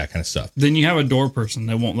 do any of that kind of stuff. Then you have a door person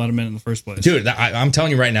that won't let them in the first place. Dude, I'm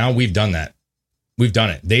telling you right now, we've done that. We've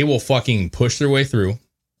done it. They will fucking push their way through.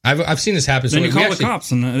 I've seen this happen. Then you call the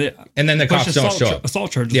cops, and then the cops don't show up.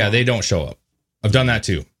 Assault charges. Yeah, they don't show up. I've done that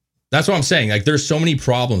too. That's what I'm saying. Like, there's so many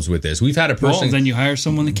problems with this. We've had a person. Well, then you hire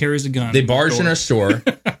someone that carries a gun. They barged in our store,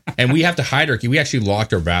 and we have to hide our key. We actually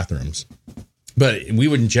locked our bathrooms. But we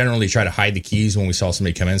wouldn't generally try to hide the keys when we saw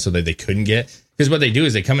somebody come in so that they couldn't get. Because what they do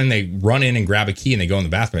is they come in, they run in and grab a key, and they go in the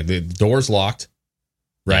bathroom. The door's locked,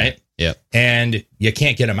 right? Yeah. And you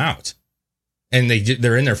can't get them out. And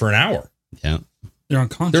they're in there for an hour. Yeah. They're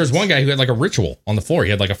unconscious. There was one guy who had like a ritual on the floor.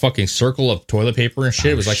 He had like a fucking circle of toilet paper and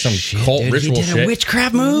shit. It was like some cult ritual shit. He did a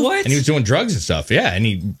witchcraft move? What? And he was doing drugs and stuff. Yeah. And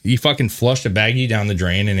he fucking flushed a baggie down the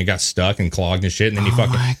drain, and it got stuck and clogged and shit. And then he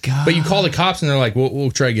fucking. My God. But you call the cops, and they're like,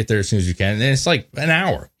 we'll try to get there as soon as you can. And it's like an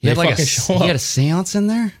hour. You had like you had a seance in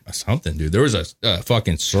there? Something, dude. There was a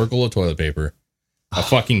fucking circle of toilet paper, a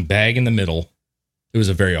fucking bag in the middle. It was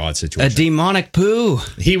a very odd situation. A demonic poo.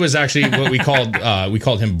 He was actually what we called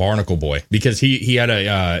him Barnacle Boy, because he had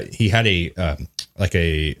a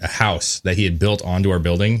house that he had built onto our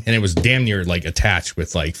building, and it was damn near like attached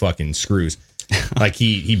with like fucking screws. Like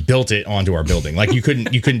he built it onto our building. Like you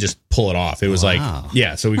couldn't just pull it off. It was like,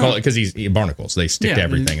 yeah. So we call it, because he's barnacles. They stick to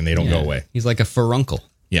everything and they don't go away. He's like a furuncle.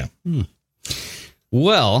 Yeah.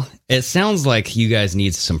 Well, it sounds like you guys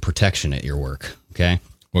need some protection at your work. Okay.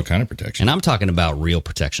 What kind of protection? And I'm talking about real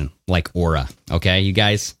protection, like Aura. Okay, you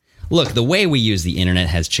guys? Look, the way we use the internet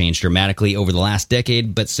has changed dramatically over the last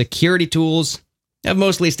decade, but security tools have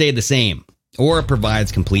mostly stayed the same. Aura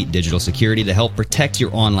provides complete digital security to help protect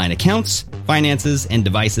your online accounts, finances, and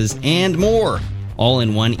devices, and more, all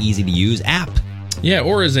in one easy-to-use app. Yeah,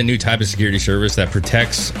 Aura is a new type of security service that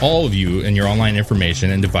protects all of you and your online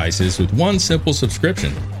information and devices with one simple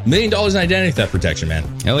subscription. $1 million in identity theft protection, man.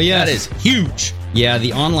 Hell yeah. That is huge. Yeah,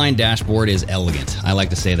 the online dashboard is elegant. I like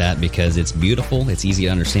to say that because it's beautiful, it's easy to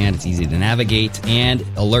understand, it's easy to navigate, and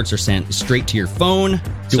alerts are sent straight to your phone.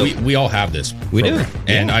 Dude, we all have this. We program. do.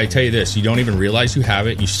 And I tell you this, you don't even realize you have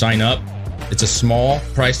it. You sign up. It's a small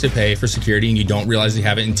price to pay for security, and you don't realize you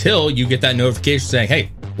have it until you get that notification saying,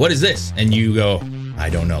 hey, what is this? And you go, I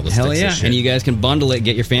don't know. Let's Hell fix yeah. this shit. And you guys can bundle it,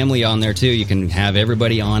 get your family on there too. You can have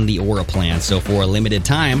everybody on the Aura plan. So for a limited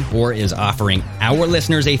time, Aura is offering our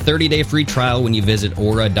listeners a 30-day free trial when you visit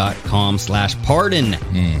aura.com/pardon.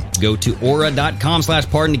 Go to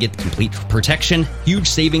aura.com/pardon to get complete protection, huge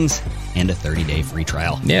savings, and a 30-day free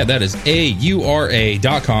trial. Yeah, that is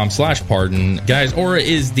aura.com/pardon. Guys, Aura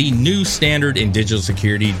is the new standard in digital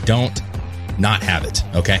security. Don't not have it,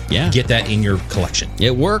 okay? Yeah. Get that in your collection.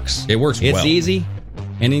 It works. It works well. It's easy.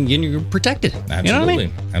 And then you're protected. Absolutely. You know what I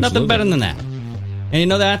mean? Absolutely. Nothing better than that. And you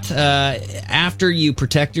know that after you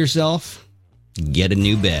protect yourself, get a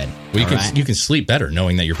new bed. Well, you can sleep better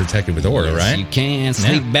knowing that you're protected with Aura, right? You can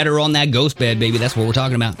sleep better on that ghost bed, baby. That's what we're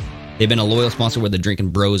talking about. They've been a loyal sponsor with the Drinking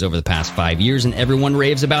Bros over the past 5 years, and everyone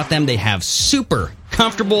raves about them. They have super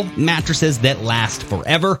comfortable mattresses that last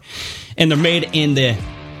forever. And they're made in the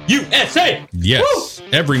USA. Yes. Woo!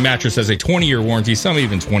 Every mattress has a 20-year warranty, some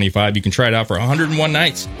even 25. You can try it out for 101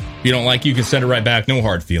 nights. If you don't like it, you can send it right back. No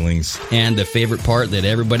hard feelings. And the favorite part that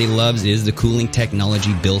everybody loves is the cooling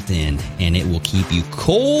technology built in. And it will keep you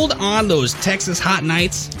cold on those Texas hot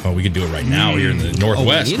nights. Oh, we could do it right now here in the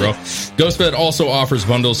Northwest, bro. GhostBed also offers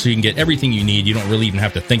bundles so you can get everything you need. You don't really even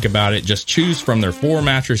have to think about it. Just choose from their 4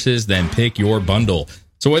 mattresses, then pick your bundle.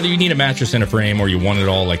 So whether you need a mattress and a frame or you want it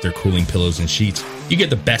all like their cooling pillows and sheets, you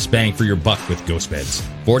get the best bang for your buck with GhostBeds.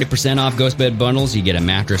 40% off GhostBed bundles. You get a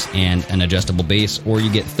mattress and an adjustable base, or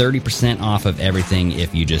you get 30% off of everything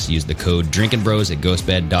if you just use the code DrinkinBros at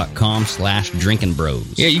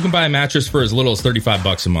ghostbed.com/DrinkinBros. Yeah, you can buy a mattress for as little as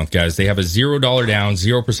 $35 a month, guys. They have a $0 down,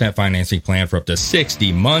 0% financing plan for up to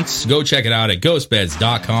 60 months. Go check it out at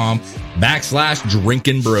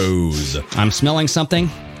ghostbeds.com/DrinkinBros. I'm smelling something.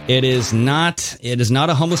 It is not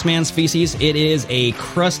a homeless man's feces. It is a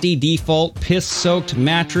crusty default piss-soaked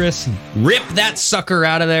mattress. Rip that sucker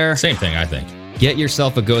out of there. Same thing, I think. Get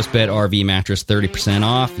yourself a GhostBed RV mattress, 30%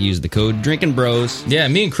 off. Use the code DrinkinBros. Yeah,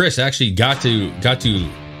 me and Chris actually got to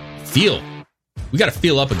feel. We got to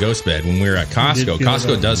feel up a GhostBed when we were at Costco.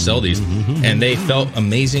 Costco does sell these, and they felt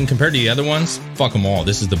amazing compared to the other ones. Fuck them all.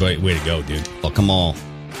 This is the way to go, dude. Fuck them all.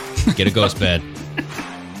 Get a GhostBed.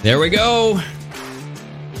 There we go.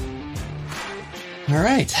 All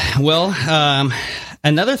right. Well,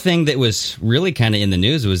 another thing that was really kind of in the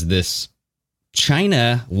news was this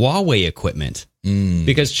China Huawei equipment.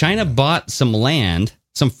 Because China bought some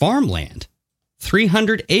farmland,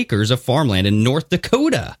 300 acres of farmland in North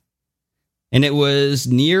Dakota. And it was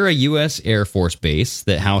near a U.S. Air Force base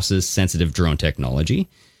that houses sensitive drone technology.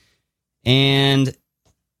 And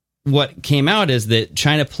what came out is that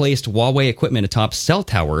China placed Huawei equipment atop cell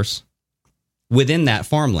towers within that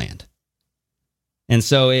farmland. And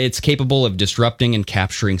so it's capable of disrupting and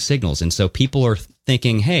capturing signals. And so people are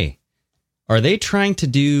thinking, hey, are they trying to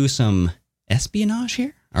do some espionage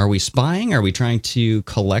here? Are we spying? Are we trying to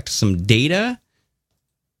collect some data?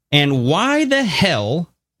 And why the hell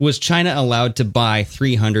was China allowed to buy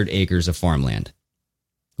 300 acres of farmland?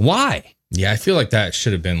 Why? Yeah, I feel like that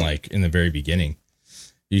should have been like in the very beginning.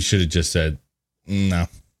 You should have just said, no.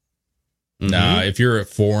 No, if you're a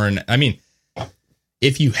foreign, I mean,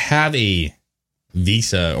 if you have a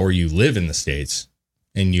visa or you live in the States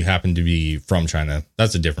and you happen to be from China,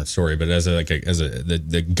 that's a different story. But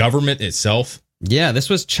the government itself. Yeah, this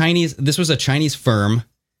was a Chinese firm,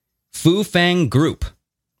 Fu Fang Group.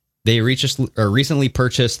 They recently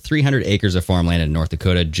purchased 300 acres of farmland in North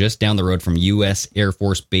Dakota, just down the road from U.S. Air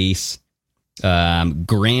Force Base,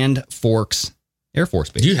 Grand Forks Air Force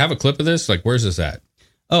Base. Do you have a clip of this? Like, where's this at?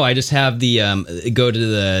 Oh, I just have the go to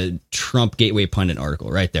the Trump Gateway Pundit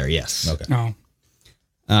article right there. Yes. Okay. Oh.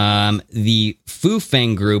 The Fu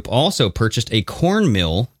Fang Group also purchased a corn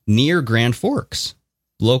mill near Grand Forks.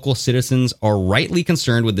 Local citizens are rightly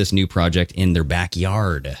concerned with this new project in their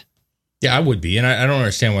backyard. Yeah, I would be, and I don't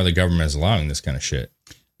understand why the government is allowing this kind of shit.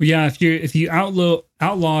 Yeah, if you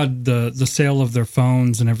outlawed the sale of their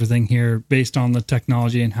phones and everything here based on the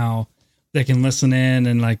technology and how they can listen in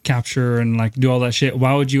and like capture and like do all that shit,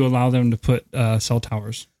 why would you allow them to put cell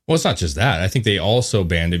towers? Well, it's not just that. I think they also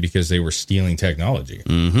banned it because they were stealing technology.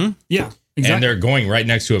 Mm-hmm. Yeah, exactly. And they're going right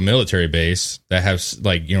next to a military base that has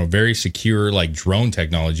like, very secure like drone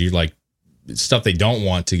technology, like stuff they don't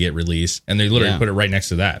want to get released, and they literally put it right next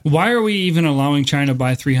to that. Why are we even allowing China to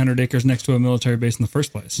buy 300 acres next to a military base in the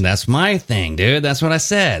first place? That's my thing, dude. That's what I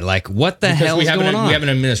said. Like, what the hell is going on? We have an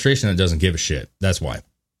administration that doesn't give a shit. That's why.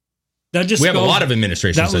 We have a lot of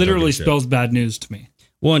administrations that literally spells bad news to me.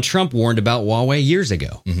 Well, and Trump warned about Huawei years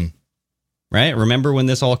ago. Mm-hmm. Right? Remember when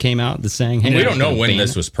this all came out? The saying, hey, we don't know when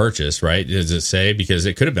this was purchased, right? Does it say? Because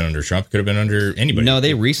it could have been under Trump. It could have been under anybody. No,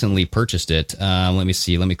 they recently purchased it. Let me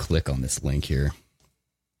see. Let me click on this link here.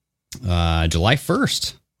 July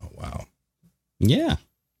 1st. Oh, wow. Yeah.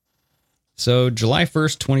 So July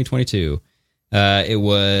 1st, 2022. It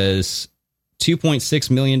was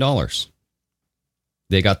 $2.6 million.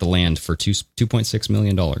 They got the land for $2.6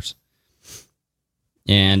 million.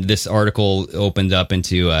 And this article opened up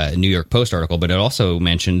into a New York Post article, but it also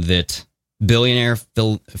mentioned that billionaire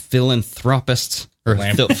philanthropist or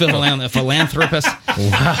philanthropist.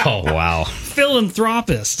 Wow.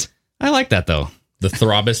 Philanthropist. I like that, though. The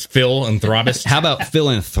throbist, philanthropist. How about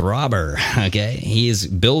philanthroper? Okay. He's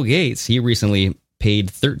Bill Gates. He recently paid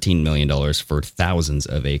 $13 million for thousands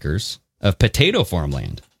of acres of potato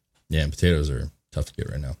farmland. Yeah, potatoes are tough to get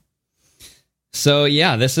right now. So,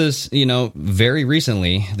 yeah, this is, very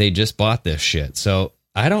recently they just bought this shit. So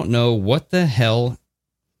I don't know what the hell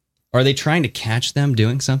Are they trying to catch them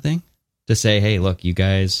doing something? To say, hey, look, you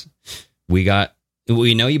guys, we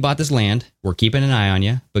know you bought this land. We're keeping an eye on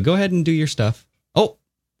you, but go ahead and do your stuff. Oh,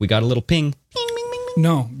 we got a little ping.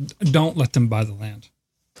 No, don't let them buy the land.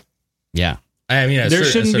 Yeah. I mean, there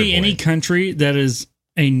shouldn't be any country that is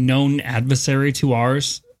a known adversary to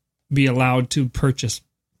ours be allowed to purchase.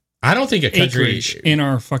 I don't think a country in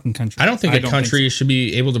our fucking country. I don't think a country should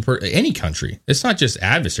be able to any country. It's not just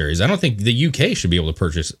adversaries. I don't think the UK should be able to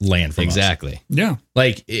purchase land from us. Exactly. Yeah.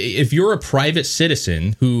 Like if you're a private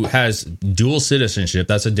citizen who has dual citizenship,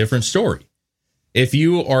 that's a different story. If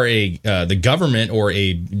you are the government or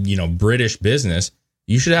a British business,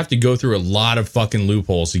 you should have to go through a lot of fucking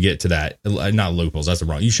loopholes to get to that. Not loopholes. That's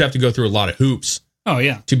wrong. You should have to go through a lot of hoops. Oh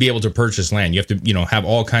yeah. To be able to purchase land, you have to, have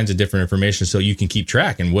all kinds of different information so you can keep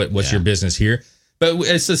track and what's your business here. But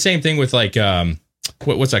it's the same thing with like,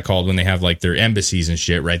 what's that called when they have like their embassies and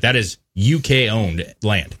shit, right? That is UK owned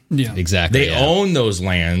land. Yeah, exactly. They own those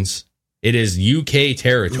lands. It is UK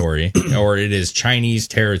territory or it is Chinese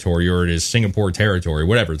territory or it is Singapore territory,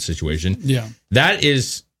 whatever the situation. Yeah.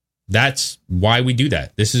 That's why we do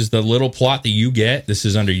that. This is the little plot that you get. This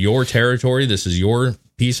is under your territory. This is your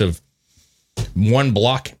piece of one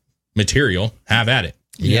block material. Have at it.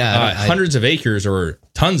 Yeah. Hundreds of acres or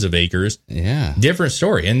tons of acres. Yeah. Different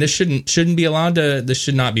story. And this shouldn't be allowed to, this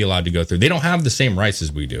should not be allowed to go through. They don't have the same rights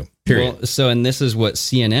as we do. Period. Well, and this is what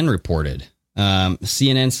CNN reported.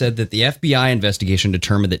 CNN said that the FBI investigation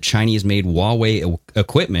determined that Chinese-made Huawei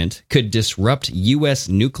equipment could disrupt U.S.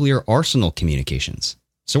 nuclear arsenal communications.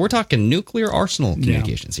 So we're talking nuclear arsenal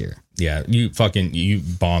communications here. Yeah, you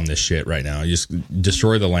bomb this shit right now. You just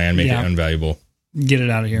destroy the land, make it unvaluable. Get it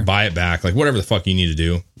out of here. Buy it back, like whatever the fuck you need to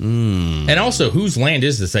do. And also, whose land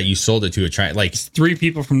is this that you sold it to a China? Like it's 3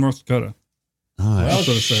 people from North Dakota. Oh, that's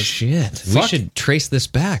what it says. Shit. We should trace this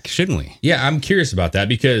back, shouldn't we? Yeah, I'm curious about that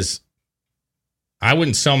because I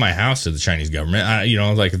wouldn't sell my house to the Chinese government.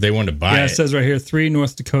 Like if they wanted to buy it. Yeah, it says right here, 3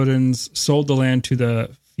 North Dakotans sold the land to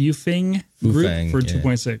the Fufeng group for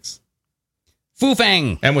 2.6.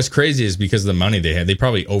 Fufeng. And what's crazy is because of the money they had, they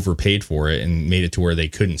probably overpaid for it and made it to where they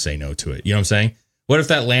couldn't say no to it. You know what I'm saying? What if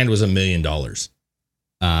that land was $1 million?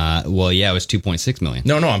 Well, yeah, it was 2.6 million.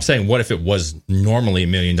 No, I'm saying what if it was normally $1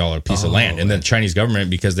 million piece of land, and then the Chinese government,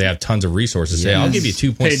 because they have tons of resources, say, I'll give you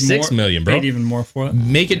 2.6 million, bro. Paid even more for it.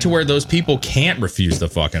 Make it to where those people can't refuse the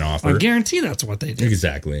fucking offer. I guarantee that's what they did.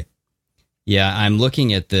 Exactly. Yeah, I'm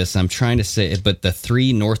looking at this. I'm trying to say, but the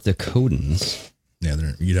 3 North Dakotans. Yeah,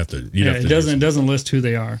 you'd have to. It doesn't list who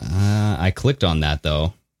they are. I clicked on that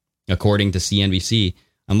though. According to CNBC,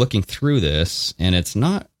 I'm looking through this, and it's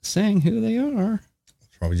not saying who they are.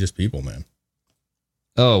 It's probably just people, man.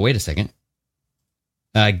 Oh, wait a second.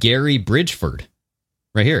 Gary Bridgeford,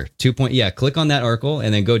 right here. Click on that article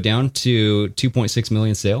and then go down to 2.6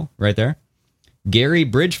 million sale right there. Gary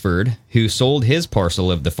Bridgeford, who sold his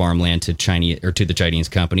parcel of the farmland to the Chinese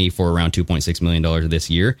company for around $2.6 million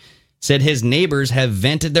this year, said his neighbors have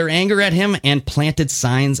vented their anger at him and planted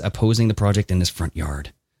signs opposing the project in his front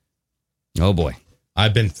yard. Oh boy.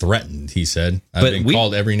 I've been threatened, he said. I've been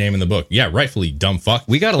called every name in the book. Yeah, rightfully, dumb fuck.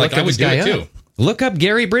 We got to look up this guy too. Look up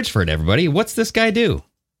Gary Bridgeford, everybody. What's this guy do?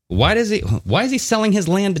 Why is he selling his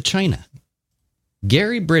land to China?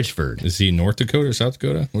 Gary Bridgeford. Is he North Dakota or South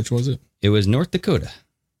Dakota? Which was it? It was North Dakota.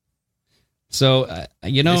 So,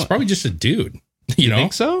 it's probably just a dude. You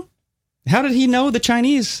think so? How did he know the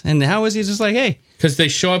Chinese? And how is he just like, hey? Because they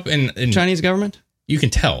show up in Chinese government? You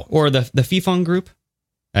can tell. Or the Fifeng group?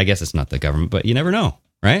 I guess it's not the government, but you never know,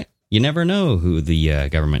 right? You never know who the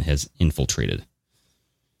government has infiltrated.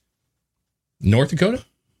 North Dakota?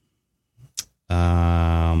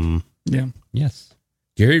 Yeah. Yes.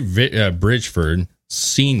 Gary Bridgeford,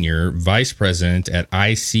 Senior Vice President at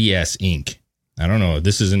ICS Inc. I don't know.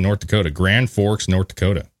 This is in North Dakota. Grand Forks, North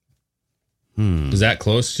Dakota. Is that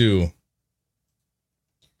close to...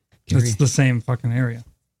 It's the same fucking area.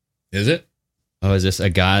 Is it? Oh, is this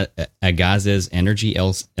Agaz's Energy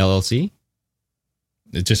LLC?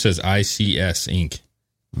 It just says ICS Inc.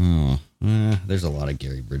 Oh, there's a lot of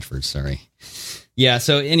Gary Bridgeford. Sorry. Yeah.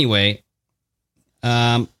 So anyway,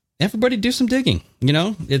 everybody do some digging.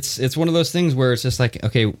 It's one of those things where it's just like,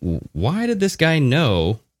 okay, why did this guy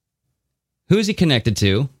know? Who's he connected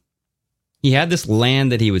to? He had this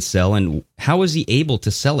land that he would sell, and how was he able to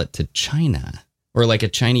sell it to China or like a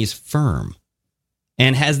Chinese firm?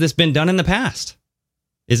 And has this been done in the past?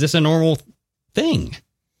 Is this a normal thing?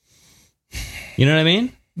 You know what I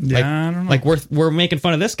mean? Yeah, I don't know. Like we're making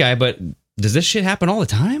fun of this guy, but does this shit happen all the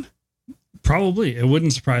time? Probably. It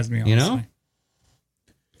wouldn't surprise me, honestly.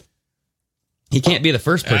 He can't be the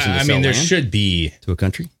first person to sell there land should be to a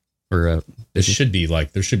country. Or there should be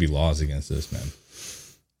laws against this, man.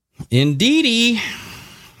 Indeedy.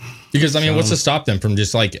 Because I mean, what's to stop them from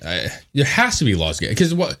just like there has to be laws?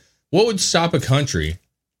 Because what would stop a country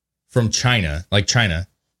from China, like China,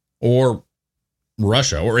 or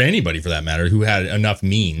Russia, or anybody for that matter, who had enough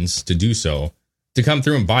means to do so, to come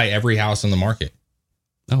through and buy every house on the market?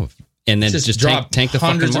 Oh, and then just drop tank the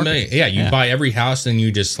hundreds fucking of market. million. Yeah, you buy every house and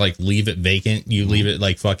you just like leave it vacant. You leave it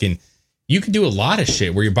like fucking. You could do a lot of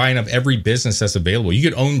shit where you're buying up every business that's available. You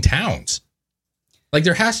could own towns. Like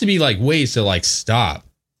there has to be like ways to like stop.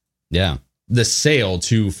 Yeah. The sale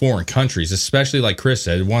to foreign countries, especially like Chris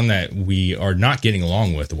said, one that we are not getting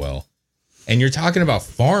along with well. And you're talking about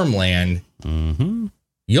farmland. Mm-hmm.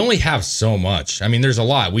 You only have so much. I mean, there's a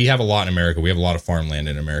lot. We have a lot in America. We have a lot of farmland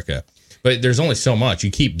in America. But there's only so much.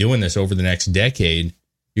 You keep doing this over the next decade,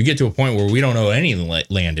 you get to a point where we don't own any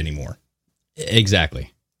land anymore.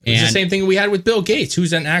 Exactly. It's the same thing we had with Bill Gates,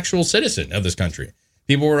 who's an actual citizen of this country.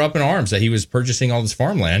 People were up in arms that he was purchasing all this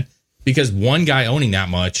farmland because one guy owning that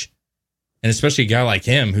much, and especially a guy like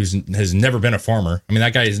him has never been a farmer. I mean,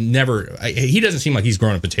 that guy is never, he doesn't seem like he's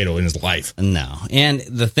grown a potato in his life. No. And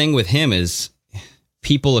the thing with him is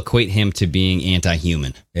people equate him to being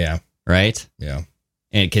anti-human. Yeah. Right? Yeah.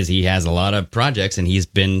 And because he has a lot of projects and he's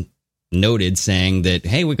been noted saying that,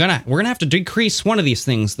 hey, we're gonna have to decrease one of these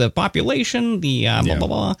things, the population, the blah, blah,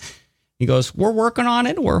 blah. He goes, we're working on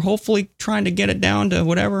it. We're hopefully trying to get it down to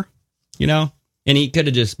whatever, you know? And he could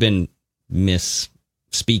have just been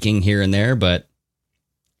misspeaking here and there, but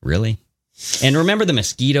really? And remember the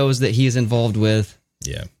mosquitoes that he's involved with?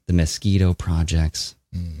 Yeah. The mosquito projects.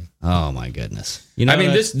 Oh, my goodness. You know, I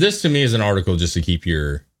mean, this to me is an article just to keep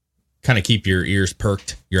your ears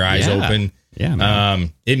perked, your eyes open. Yeah,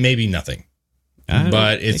 man. It may be nothing,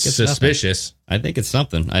 but it's suspicious. Nothing. I think it's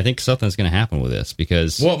something. I think something's going to happen with this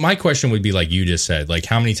because... Well, my question would be like you just said, like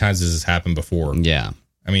how many times has this happened before? Yeah.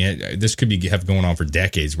 I mean, this could have going on for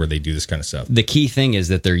decades where they do this kind of stuff. The key thing is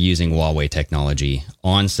that they're using Huawei technology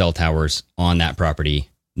on cell towers on that property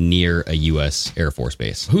near a U.S. Air Force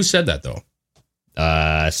base. Who said that though?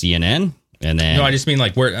 CNN. And then no, I just mean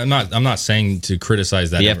like where I'm not saying to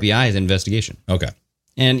criticize that. The FBI's investigation. Okay.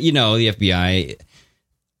 And you know, the FBI,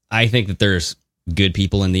 I think that there's good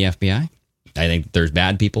people in the FBI. I think there's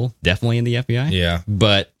bad people definitely in the FBI. Yeah.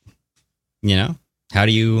 But you know, how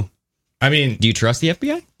do you do you trust the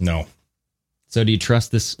FBI? No. So do you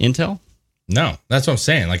trust this intel? No. That's what I'm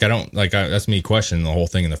saying. Like that's me questioning the whole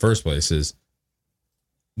thing in the first place is,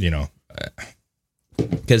 you know,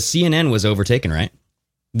 because CNN was overtaken, right?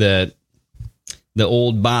 The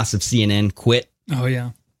old boss of CNN quit. Oh,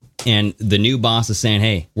 yeah. And the new boss is saying,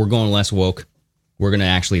 hey, we're going less woke. We're going to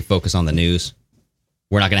actually focus on the news.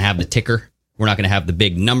 We're not going to have the ticker. We're not going to have the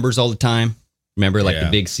big numbers all the time. Remember, like the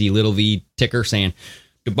big C little v ticker saying,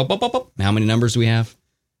 how many numbers do we have?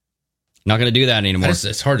 Not going to do that anymore.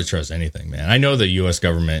 It's hard to trust anything, man. I know the U.S.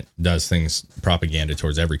 government does things, propaganda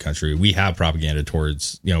towards every country. We have propaganda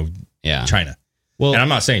towards, China. Well, and I'm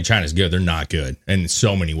not saying China's good. They're not good in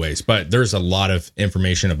so many ways. But there's a lot of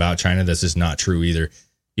information about China that's just not true either.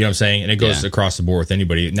 You know what I'm saying? And it goes across the board with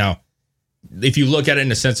anybody. Now, if you look at it in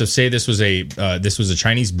the sense of, say, this was a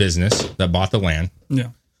Chinese business that bought the land. Yeah.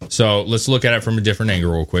 So let's look at it from a different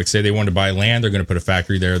angle real quick. Say they wanted to buy land. They're going to put a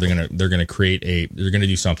factory there. They're going to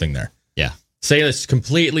do something there. Yeah. Say it's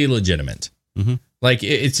completely legitimate. Mm-hmm. Like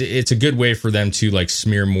it's a good way for them to like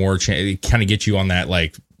smear more, kind of get you on that,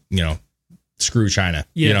 like, screw China.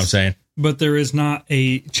 Yes, you know what I'm saying? But there is not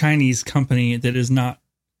a Chinese company that is not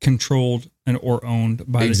controlled and or owned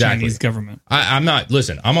by the Chinese government. I'm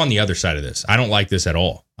on the other side of this. I don't like this at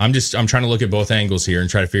all. I'm trying to look at both angles here and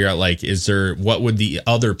try to figure out, like, what would the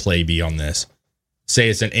other play be on this? Say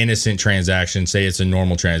it's an innocent transaction. Say it's a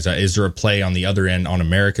normal transaction. Is there a play on the other end on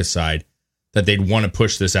America's side that they'd want to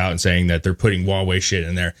push this out and saying that they're putting Huawei shit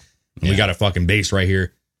in there? And we got a fucking base right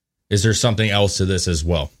here. Is there something else to this as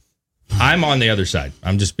well? I'm on the other side.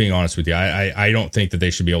 I'm just being honest with you. I don't think that they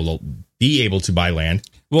should be able to buy land.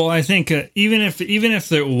 Well, I think even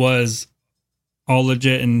if it was all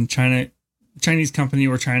legit and Chinese company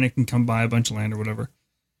or China can come buy a bunch of land or whatever,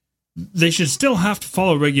 they should still have to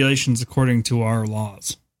follow regulations according to our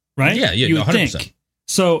laws, right? Yeah, you would 100%. think.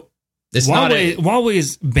 So Huawei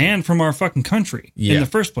is banned from our fucking country in the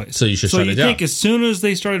first place. So you should shut it down. So you think as soon as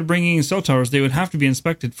they started bringing in cell towers, they would have to be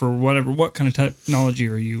inspected for what kind of technology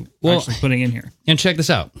are you actually putting in here? And check this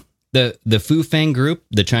out. The Fufeng Group,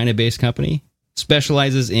 the China-based company,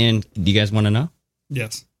 specializes in, do you guys want to know?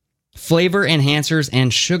 Yes. Flavor enhancers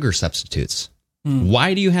and sugar substitutes.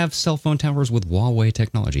 Why do you have cell phone towers with Huawei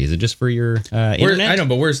technology? Is it just for your internet? I know,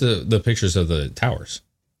 but where's the pictures of the towers?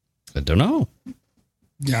 I don't know.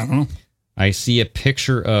 Yeah, I don't know. I see a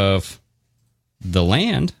picture of the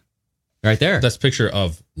land right there. That's a picture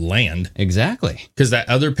of land. Exactly. Because that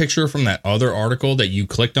other picture from that other article that you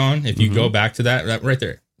clicked on, if you go back to that right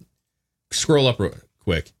there, scroll up real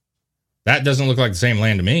quick. That doesn't look like the same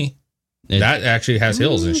land to me. That actually has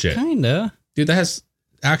hills and shit. Kinda. Dude, that has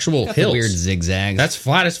actual Got hills. the weird zigzags. That's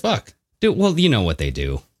flat as fuck. Dude, well, you know what they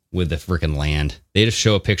do with the freaking land. They just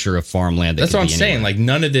show a picture of farmland. That's what I'm saying. Like,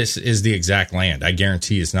 none of this is the exact land. I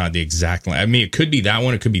guarantee it's not the exact land. I mean, it could be that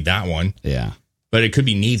one. It could be that one. Yeah. But it could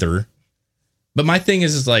be neither. But my thing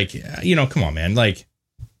is like, you know, come on, man. Like,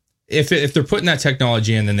 if they're putting that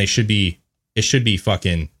technology in, then it should be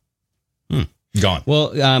fucking gone.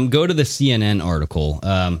 Well, go to the CNN article.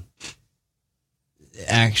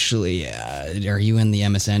 Actually, are you in the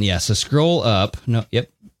MSN? Yeah. So scroll up. No. Yep.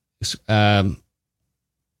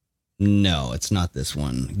 No, it's not this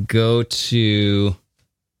one. Go to,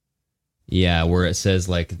 where it says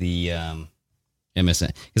like the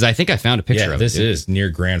MSN, because I think I found a picture of this it. This is near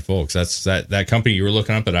Grand Forks. That's that company you were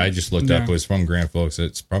looking up that I just looked up was from Grand Forks.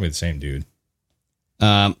 It's probably the same dude.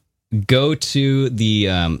 Go to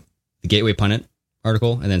the Gateway Pundit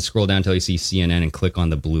article and then scroll down until you see CNN and click on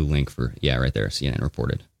the blue link for, right there, CNN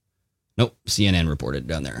reported. Nope, CNN reported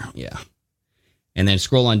down there. Yeah. And then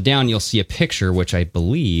scroll on down, you'll see a picture, which I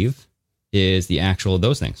believe is the actual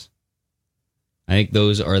those things. I think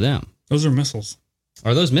those are them. Those are missiles.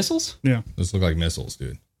 Are those missiles? Yeah. Those look like missiles,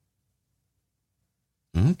 dude.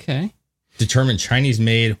 Okay. Determine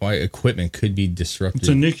Chinese-made equipment could be disrupted. It's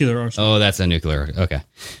a nuclear arsenal. Oh, that's a nuclear. Okay.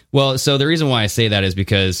 Well, so the reason why I say that is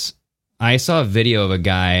because I saw a video of a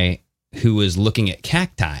guy who was looking at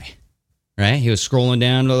cacti, right? He was scrolling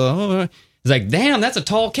down. He's like, damn, that's a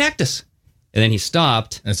tall cactus. And then he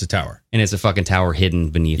stopped. And it's a tower. And it's a fucking tower hidden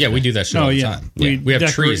beneath. Yeah, we do that shit all the time. We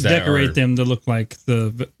have trees that decorate them to look like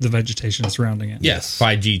the vegetation surrounding it. Yes,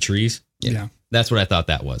 5G trees. Yeah. That's what I thought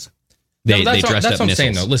that was. They dressed up missiles. What I'm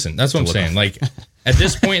saying, though. Listen, that's what I'm saying. Like, at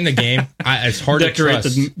this point in the game, it's hard to trust.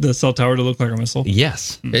 Decorate the cell tower to look like a missile?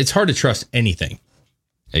 Yes. It's hard to trust anything.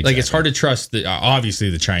 Exactly. Like, it's hard to trust, obviously,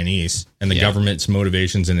 the Chinese and the government's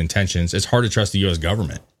motivations and intentions. It's hard to trust the U.S.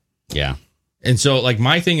 government. Yeah. And so, like,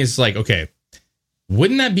 my thing is, like, okay,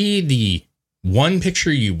 wouldn't that be the one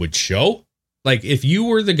picture you would show? Like, if you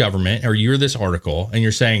were the government or you're this article and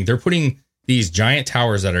you're saying they're putting these giant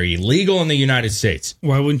towers that are illegal in the United States.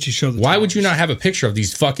 Why wouldn't you show the Why towers? would you not have a picture of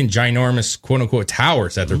these fucking ginormous, quote unquote,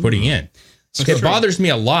 towers that they're putting in? It bothers me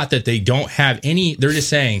a lot that they don't have any. They're just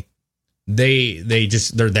saying they're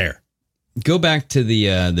there. Go back to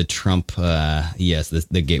the Trump,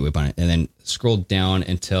 the Gateway Pundit, and then scroll down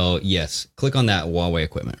until, click on that Huawei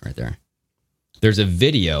equipment right there. There's a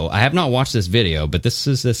video. I have not watched this video, but this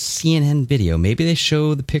is a CNN video. Maybe they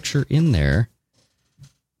show the picture in there.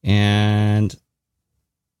 And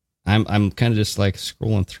I'm kind of just like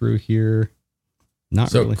scrolling through here.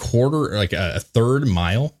 Not really. Quarter, like a third of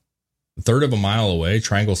a mile away,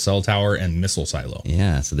 triangle cell tower and missile silo.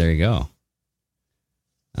 Yeah, so there you go.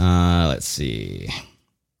 Let's see.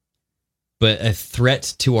 But a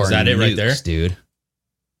threat to our nukes, right there, dude.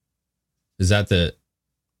 Is that the...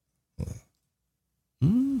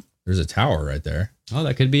 There's a tower right there. Oh,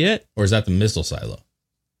 that could be it. Or is that the missile silo?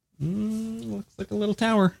 Looks like a little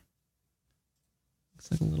tower.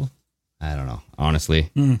 Looks like a little... I don't know. Honestly.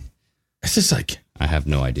 It's just like... I have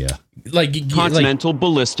no idea. Like Continental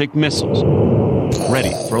ballistic missiles.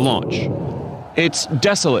 Ready for launch. It's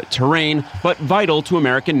desolate terrain, but vital to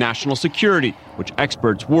American national security, which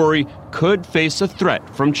experts worry could face a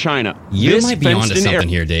threat from China. You might be onto something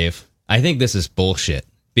here, Dave. I think this is bullshit.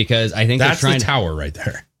 Because I think that's the tower right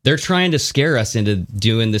there. They're trying to scare us into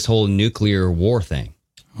doing this whole nuclear war thing.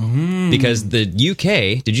 Because the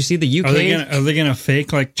UK, did you see the UK? Are they gonna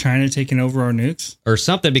fake like China taking over our nukes or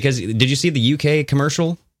something? Because did you see the UK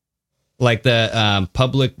commercial, like the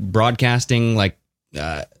public broadcasting, like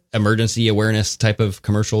emergency awareness type of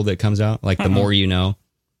commercial that comes out, like the more you know?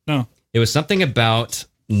 No, it was something about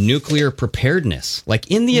nuclear preparedness, like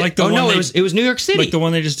in the like it was New York City, like the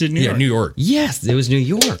one they just did in New York. New York. Yes, it was New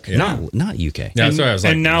York, not UK. Yeah, that's what I was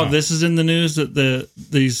like. And now this is in the news that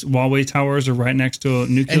these Huawei towers are right next to a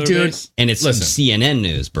nuclear base. And it's CNN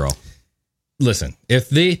news, bro. Listen, if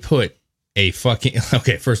they put a fucking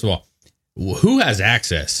first of all, who has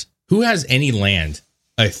access? Who has any land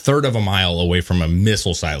a third of a mile away from a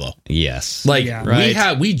missile silo? Yes,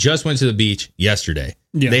 we just went to the beach yesterday.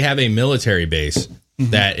 Yeah. They have a military base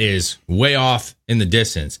that is way off in the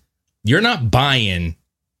distance. You're not buying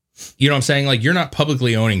You know what I'm saying? Like, you're not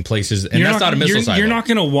publicly owning places, and that's not a missile silo. You're not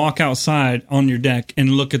going to walk outside on your deck and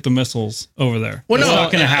look at the missiles over there. Well, that's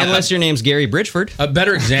not going to happen. Unless your name's Gary Bridgeford. A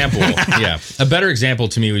better example, a better example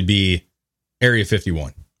to me would be Area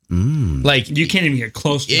 51. Like, you can't even get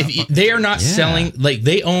close to that. They are not selling, like,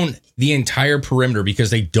 they own the entire perimeter because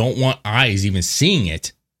they don't want eyes even seeing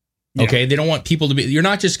it. Okay, they don't want people to be. You're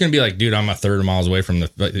not just going to be like, dude, I'm a third of miles away from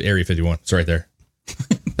the Area 51. It's right there.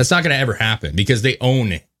 That's not going to ever happen because they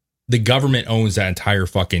own it. The government owns that entire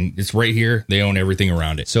fucking. It's right here. They own everything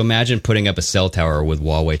around it. So imagine putting up a cell tower with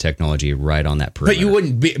Huawei technology right on that perimeter. But you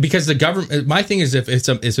wouldn't be, because the government. My thing is, if it's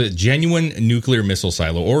a genuine nuclear missile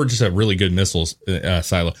silo or just a really good missile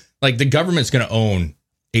silo, like, the government's going to own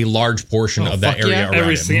a large portion of that area around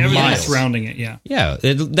everything surrounding it. Yeah,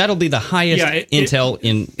 that'll be the highest intel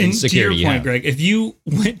in security. To your point, Greg, if you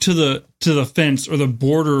went to the fence or the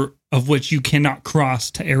border of which you cannot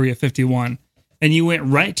cross to Area 51, and you went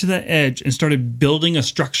right to the edge and started building a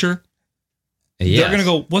structure, they're going to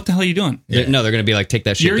go, "What the hell are you doing?" No, they're going to be like, "Take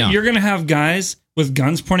that shit down." You're going to have guys with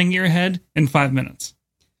guns pointing at your head in 5 minutes.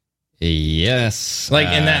 Yes, like,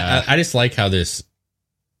 and that I just like how this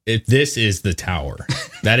is the tower.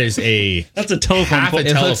 That is that's a telephone pole.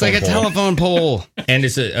 It looks like a telephone pole, and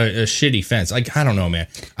it's a shitty fence. Like, I don't know, man.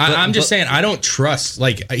 I'm just saying, I don't trust.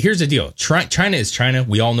 Like, here's the deal: China is China.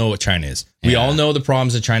 We all know what China is. We all know the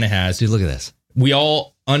problems that China has. Dude, look at this. We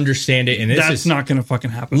all understand it, and that's not going to fucking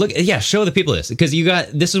happen. Look, show the people this, because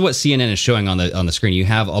this is what CNN is showing on the screen. You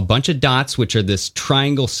have a bunch of dots, which are this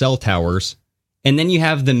triangle cell towers. And then you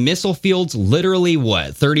have the missile fields literally,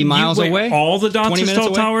 30 miles away? All the dots are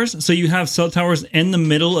cell towers? So you have cell towers in the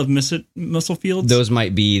middle of missile fields? Those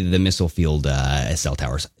might be the missile field cell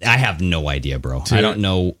towers. I have no idea, bro. I don't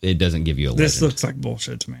know. It doesn't give you a This legend. looks like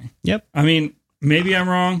bullshit to me. Yep. I mean, maybe I'm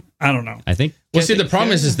wrong. I don't know. I think. Well, see, the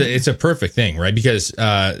problem is that it's a perfect thing, right? Because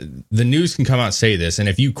the news can come out and say this, and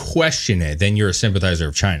if you question it, then you're a sympathizer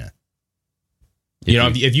of China.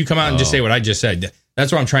 If you come out and just say what I just said...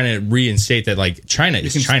 That's why I'm trying to reinstate that, like, China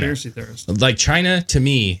is China. Like, China, to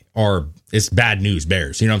me, it's bad news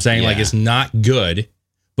bears. You know what I'm saying? Yeah. Like, it's not good.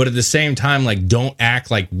 But at the same time, like, don't act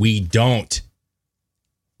like we don't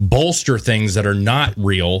bolster things that are not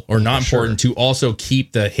real or not important to also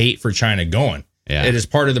keep the hate for China going. Yeah. It is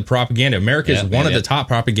part of the propaganda. America is one of the top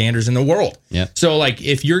propaganders in the world. Yeah. So, like,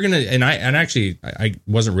 if you're going to, and actually, I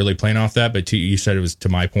wasn't really playing off that, but you said it was to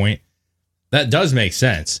my point. That does make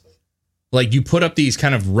sense. Like, you put up these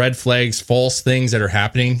kind of red flags, false things that are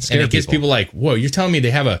happening, and it gets people like, whoa, you're telling me they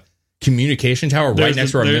have a communication tower right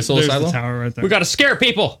next to our missile silo? The tower right there. We got to scare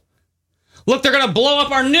people. Look, they're going to blow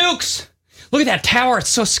up our nukes. Look at that tower. It's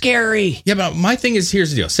so scary. Yeah, but my thing is,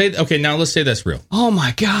 here's the deal. Now let's say that's real. Oh,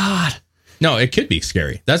 my God. No, it could be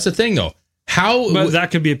scary. That's the thing, though. But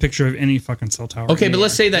that could be a picture of any fucking cell tower. Okay, but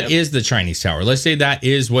let's say that is the Chinese tower. Let's say that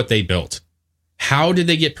is what they built. How did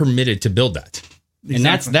they get permitted to build that? And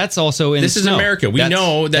that's also in this snow. Is America. We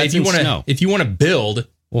know that if you want to build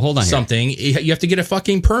something, you have to get a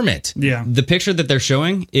fucking permit. Yeah. The picture that they're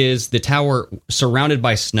showing is the tower surrounded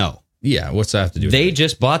by snow. Yeah. What's that have to do with They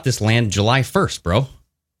just bought this land July 1st, bro.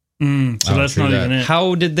 So that's not even it.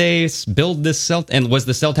 How did they build this cell? And was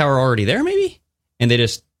the cell tower already there, maybe? And they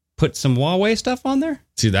just put some Huawei stuff on there?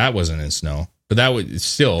 See, that wasn't in snow. But that would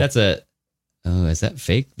still... That's is that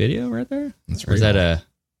fake video right there? That's or is that a...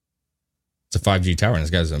 It's a 5G tower, and this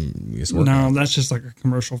guy's working. No, that's just like a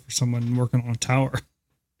commercial for someone working on a tower.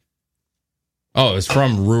 Oh, it's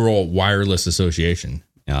from Rural Wireless Association.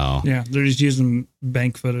 Oh. Yeah, they're just using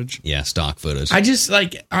bank footage. Yeah, stock footage. I just,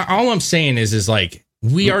 like, all I'm saying is like,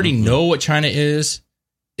 we already know what China is.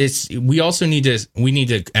 We also need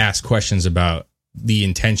to ask questions about the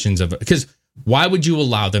intentions of it. Because why would you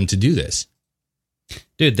allow them to do this?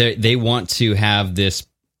 Dude, they want to have this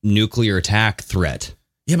nuclear attack threat.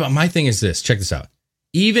 Yeah, but my thing is this. Check this out.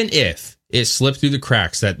 Even if it slipped through the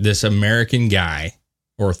cracks that this American guy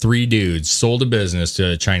or 3 dudes sold a business to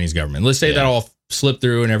the Chinese government, let's say that all slipped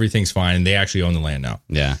through and everything's fine and they actually own the land now.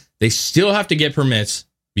 Yeah. They still have to get permits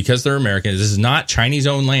because they're American. This is not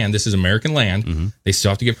Chinese-owned land. This is American land. Mm-hmm. They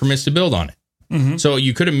still have to get permits to build on it. Mm-hmm. So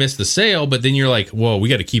you could have missed the sale, but then you're like, whoa, we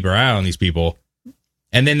got to keep our eye on these people.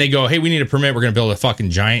 And then they go, hey, we need a permit. We're going to build a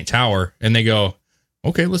fucking giant tower. And they go,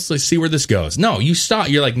 okay, let's see where this goes. No, you stop.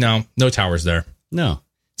 You're like, no towers there. No.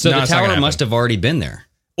 So the tower must have already been there.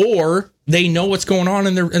 Or they know what's going on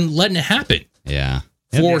and they're letting it happen. Yeah.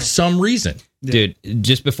 For some reason. Dude,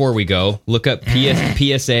 just before we go, look up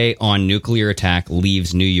PSA on nuclear attack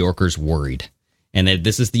leaves New Yorkers worried. And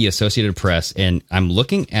this is the Associated Press. And I'm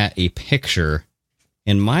looking at a picture.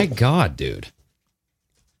 And my God, dude.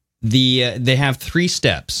 They have 3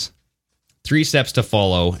 steps. 3 steps to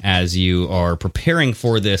follow as you are preparing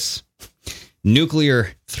for this nuclear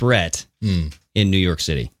threat in New York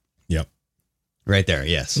City. Yep. Right there,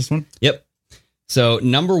 yes. This one? Yep. So,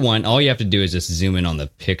 number 1, all you have to do is just zoom in on the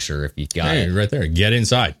picture if you got it. Right there. Get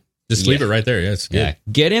inside. Just leave it right there. Yeah, it's good. Yeah.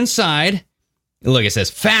 Get inside. Look, it says,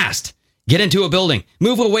 fast. Get into a building.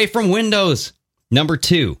 Move away from windows. Number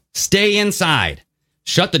 2, stay inside.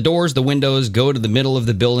 Shut the doors, the windows, go to the middle of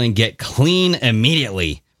the building, get clean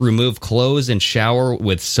immediately. Remove clothes and shower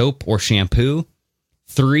with soap or shampoo.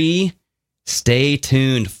 3, stay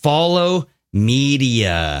tuned. Follow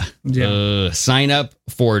media. Sign up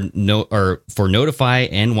for Notify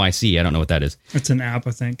NYC. I don't know what that is. It's an app,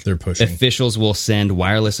 I think. They're pushing. Officials will send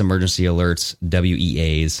wireless emergency alerts,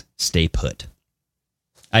 WEAs. Stay put.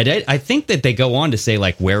 I think that they go on to say,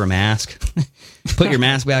 like, wear a mask. Put your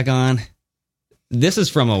mask back on. This is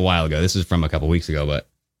from a while ago. This is from a couple weeks ago, but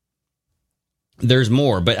there's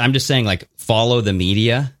more. But I'm just saying, like, follow the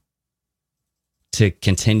media to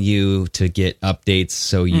continue to get updates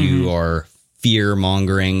so you are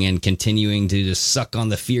fear-mongering and continuing to just suck on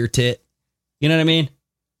the fear tit. You know what I mean?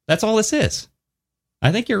 That's all this is.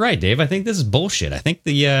 I think you're right, Dave. I think this is bullshit. I think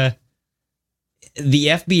the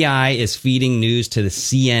FBI is feeding news to the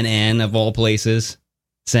CNN, of all places,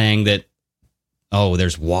 saying that, oh,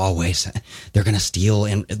 there's Huawei. They're going to steal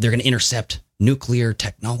and they're going to intercept nuclear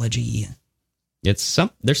technology. They're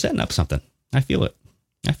setting up something. I feel it.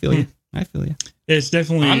 I feel you. I feel you. It's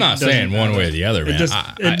definitely. I'm not saying one way or the other, man.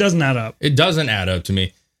 It doesn't add up. It doesn't add up to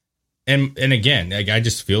me. And again, like, I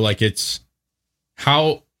just feel like it's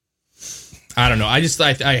how. I don't know. I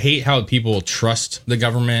hate how people trust the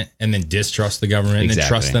government and then distrust the government and then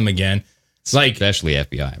trust them again. It's like, especially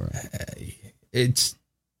FBI, right? It's.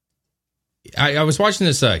 I was watching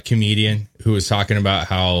this comedian who was talking about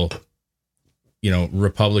how,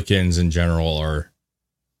 Republicans in general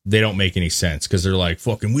they don't make any sense because they're like,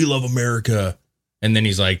 fucking, we love America. And then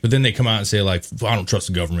he's like, but then they come out and say, like, I don't trust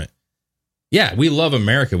the government. Yeah, we love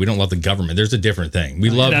America. We don't love the government. There's a different thing. We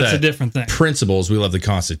love that's a different thing. Principles. We love the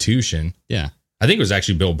Constitution. Yeah. I think it was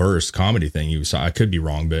actually Bill Burr's comedy thing. I could be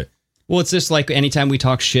wrong, but. Well, it's just like anytime we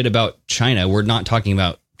talk shit about China, we're not talking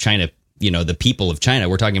about China, the people of China.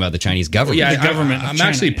 We're talking about the Chinese government. Yeah, the government. I'm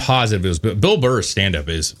actually positive it was Bill Burr's stand-up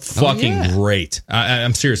is fucking great.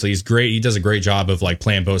 I'm seriously, he's great. He does a great job of like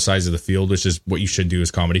playing both sides of the field, which is what you should do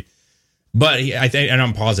as comedy. But I think, and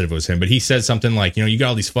I'm positive it was him, but he said something like, you got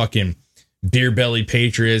all these fucking beer belly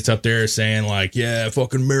patriots up there saying like, yeah,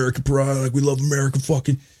 fucking America pride, like we love America,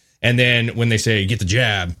 fucking. And then when they say get the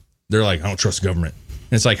jab, they're like, I don't trust the government.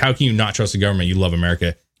 And it's like, how can you not trust the government? You love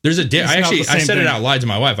America. There's a I said it out loud to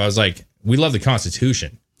my wife. I was like, we love the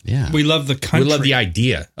Constitution. Yeah. We love the country. We love the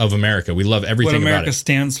idea of America. We love everything what America about it.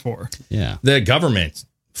 stands for. Yeah. The government.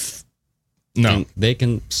 No. And they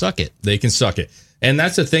can suck it. They can suck it. And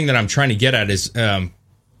that's the thing that I'm trying to get at is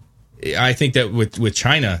I think that with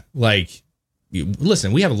China, like,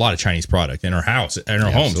 listen, we have a lot of Chinese product in our house, in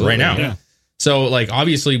our homes right now. Yeah. So, like,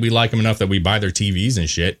 obviously we like them enough that we buy their TVs and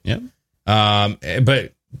shit. Yep.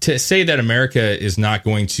 But to say that America is not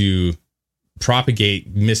going to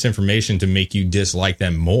propagate misinformation to make you dislike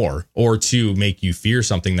them more or to make you fear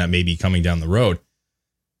something that may be coming down the road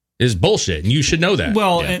is bullshit. And you should know that.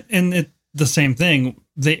 Well, and the same thing.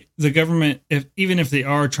 The government, even if they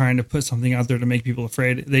are trying to put something out there to make people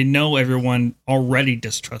afraid, they know everyone already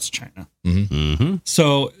distrusts China. Mm-hmm. Mm-hmm.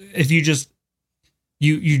 So if you just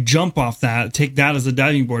you jump off that, take that as a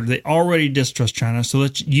diving board, they already distrust China. So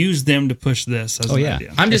let's use them to push this as an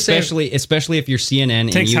idea. I'm just especially if you're CNN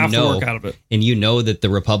and takes half the work out of it, and you know that the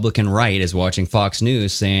Republican right is watching Fox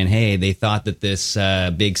News saying, hey, they thought that this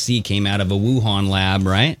big C came out of a Wuhan lab,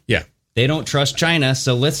 right? Yeah, they don't trust China,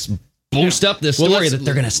 so let's boost up this story that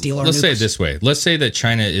they're going to steal our Let's nukes. say it this way. Let's say that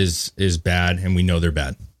China is bad and we know they're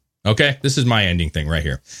bad. Okay? This is my ending thing right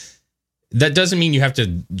here. That doesn't mean you have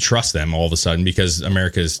to trust them all of a sudden because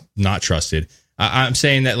America is not trusted. I'm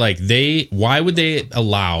saying that like why would they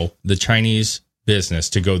allow the Chinese business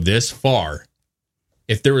to go this far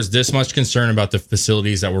if there was this much concern about the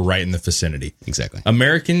facilities that were right in the vicinity? Exactly.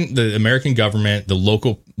 The American government, the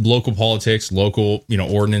local politics, local,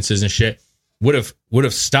 ordinances and shit would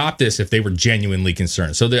have stopped this if they were genuinely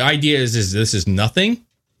concerned. So the idea is this is nothing,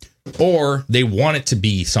 or they want it to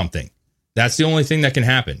be something. That's the only thing that can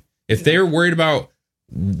happen. If they're worried about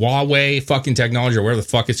Huawei fucking technology or whatever the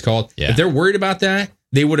fuck it's called, if they're worried about that,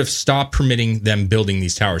 they would have stopped permitting them building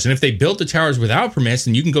these towers. And if they built the towers without permits,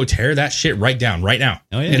 then you can go tear that shit right down right now.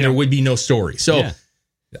 Oh, yeah. And there would be no story. So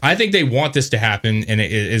I think they want this to happen, and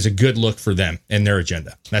it is a good look for them and their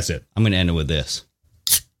agenda. That's it. I'm going to end it with this.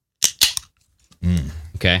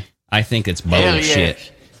 Okay? I think it's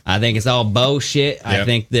bullshit. I think it's all bullshit. Yep. I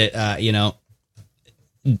think that,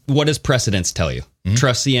 what does precedence tell you?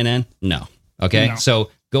 Trust CNN? No. Okay. No.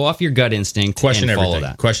 So go off your gut instinct. Question and follow everything.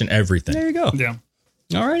 that. Question everything. There you go. Yeah.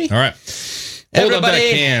 Alrighty. All right. Hold up that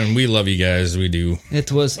can. We love you guys. We do.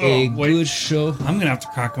 It was a good show. I'm going to have to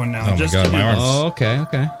crack one now. Oh, my God. My arms. Oh,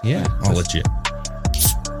 okay. Yeah. I'll let you.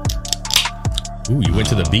 Ooh, you went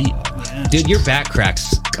to the beat. Yeah. Dude, your back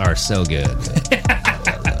cracks are so good.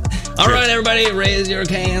 All right, everybody. Raise your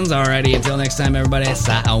cans. Alrighty. Until next time, everybody.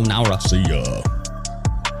 Sayonara. See ya.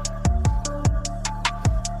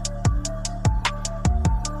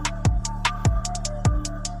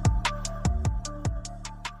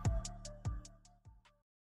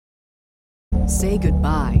 Say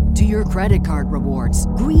goodbye to your credit card rewards.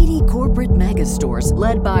 Greedy corporate mega stores,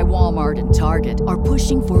 led by Walmart and Target, are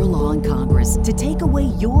pushing for a law in Congress to take away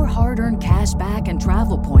your hard-earned cash back and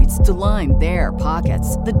travel points to line their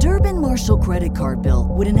pockets. The Durbin-Marshall credit card bill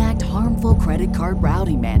would enact harmful credit card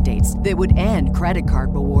routing mandates that would end credit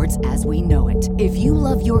card rewards as we know it. If you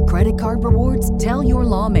love your credit card rewards, tell your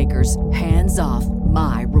lawmakers, hands off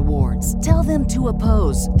my rewards. Tell them to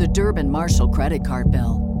oppose the Durbin-Marshall credit card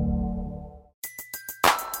bill.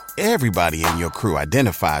 Everybody in your crew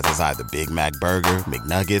identifies as either Big Mac Burger,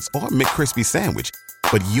 McNuggets, or McCrispy Sandwich.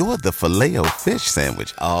 But you're the Filet-O-Fish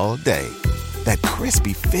Sandwich all day. That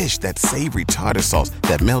crispy fish, that savory tartar sauce,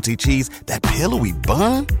 that melty cheese, that pillowy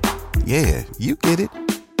bun. Yeah, you get it.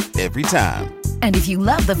 Every time. And if you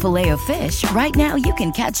love the Filet-O-Fish, right now you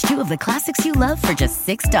can catch 2 of the classics you love for just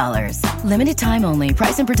 $6. Limited time only.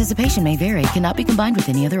 Price and participation may vary. Cannot be combined with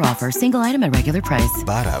any other offer. Single item at regular price.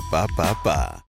 Ba-da-ba-ba-ba.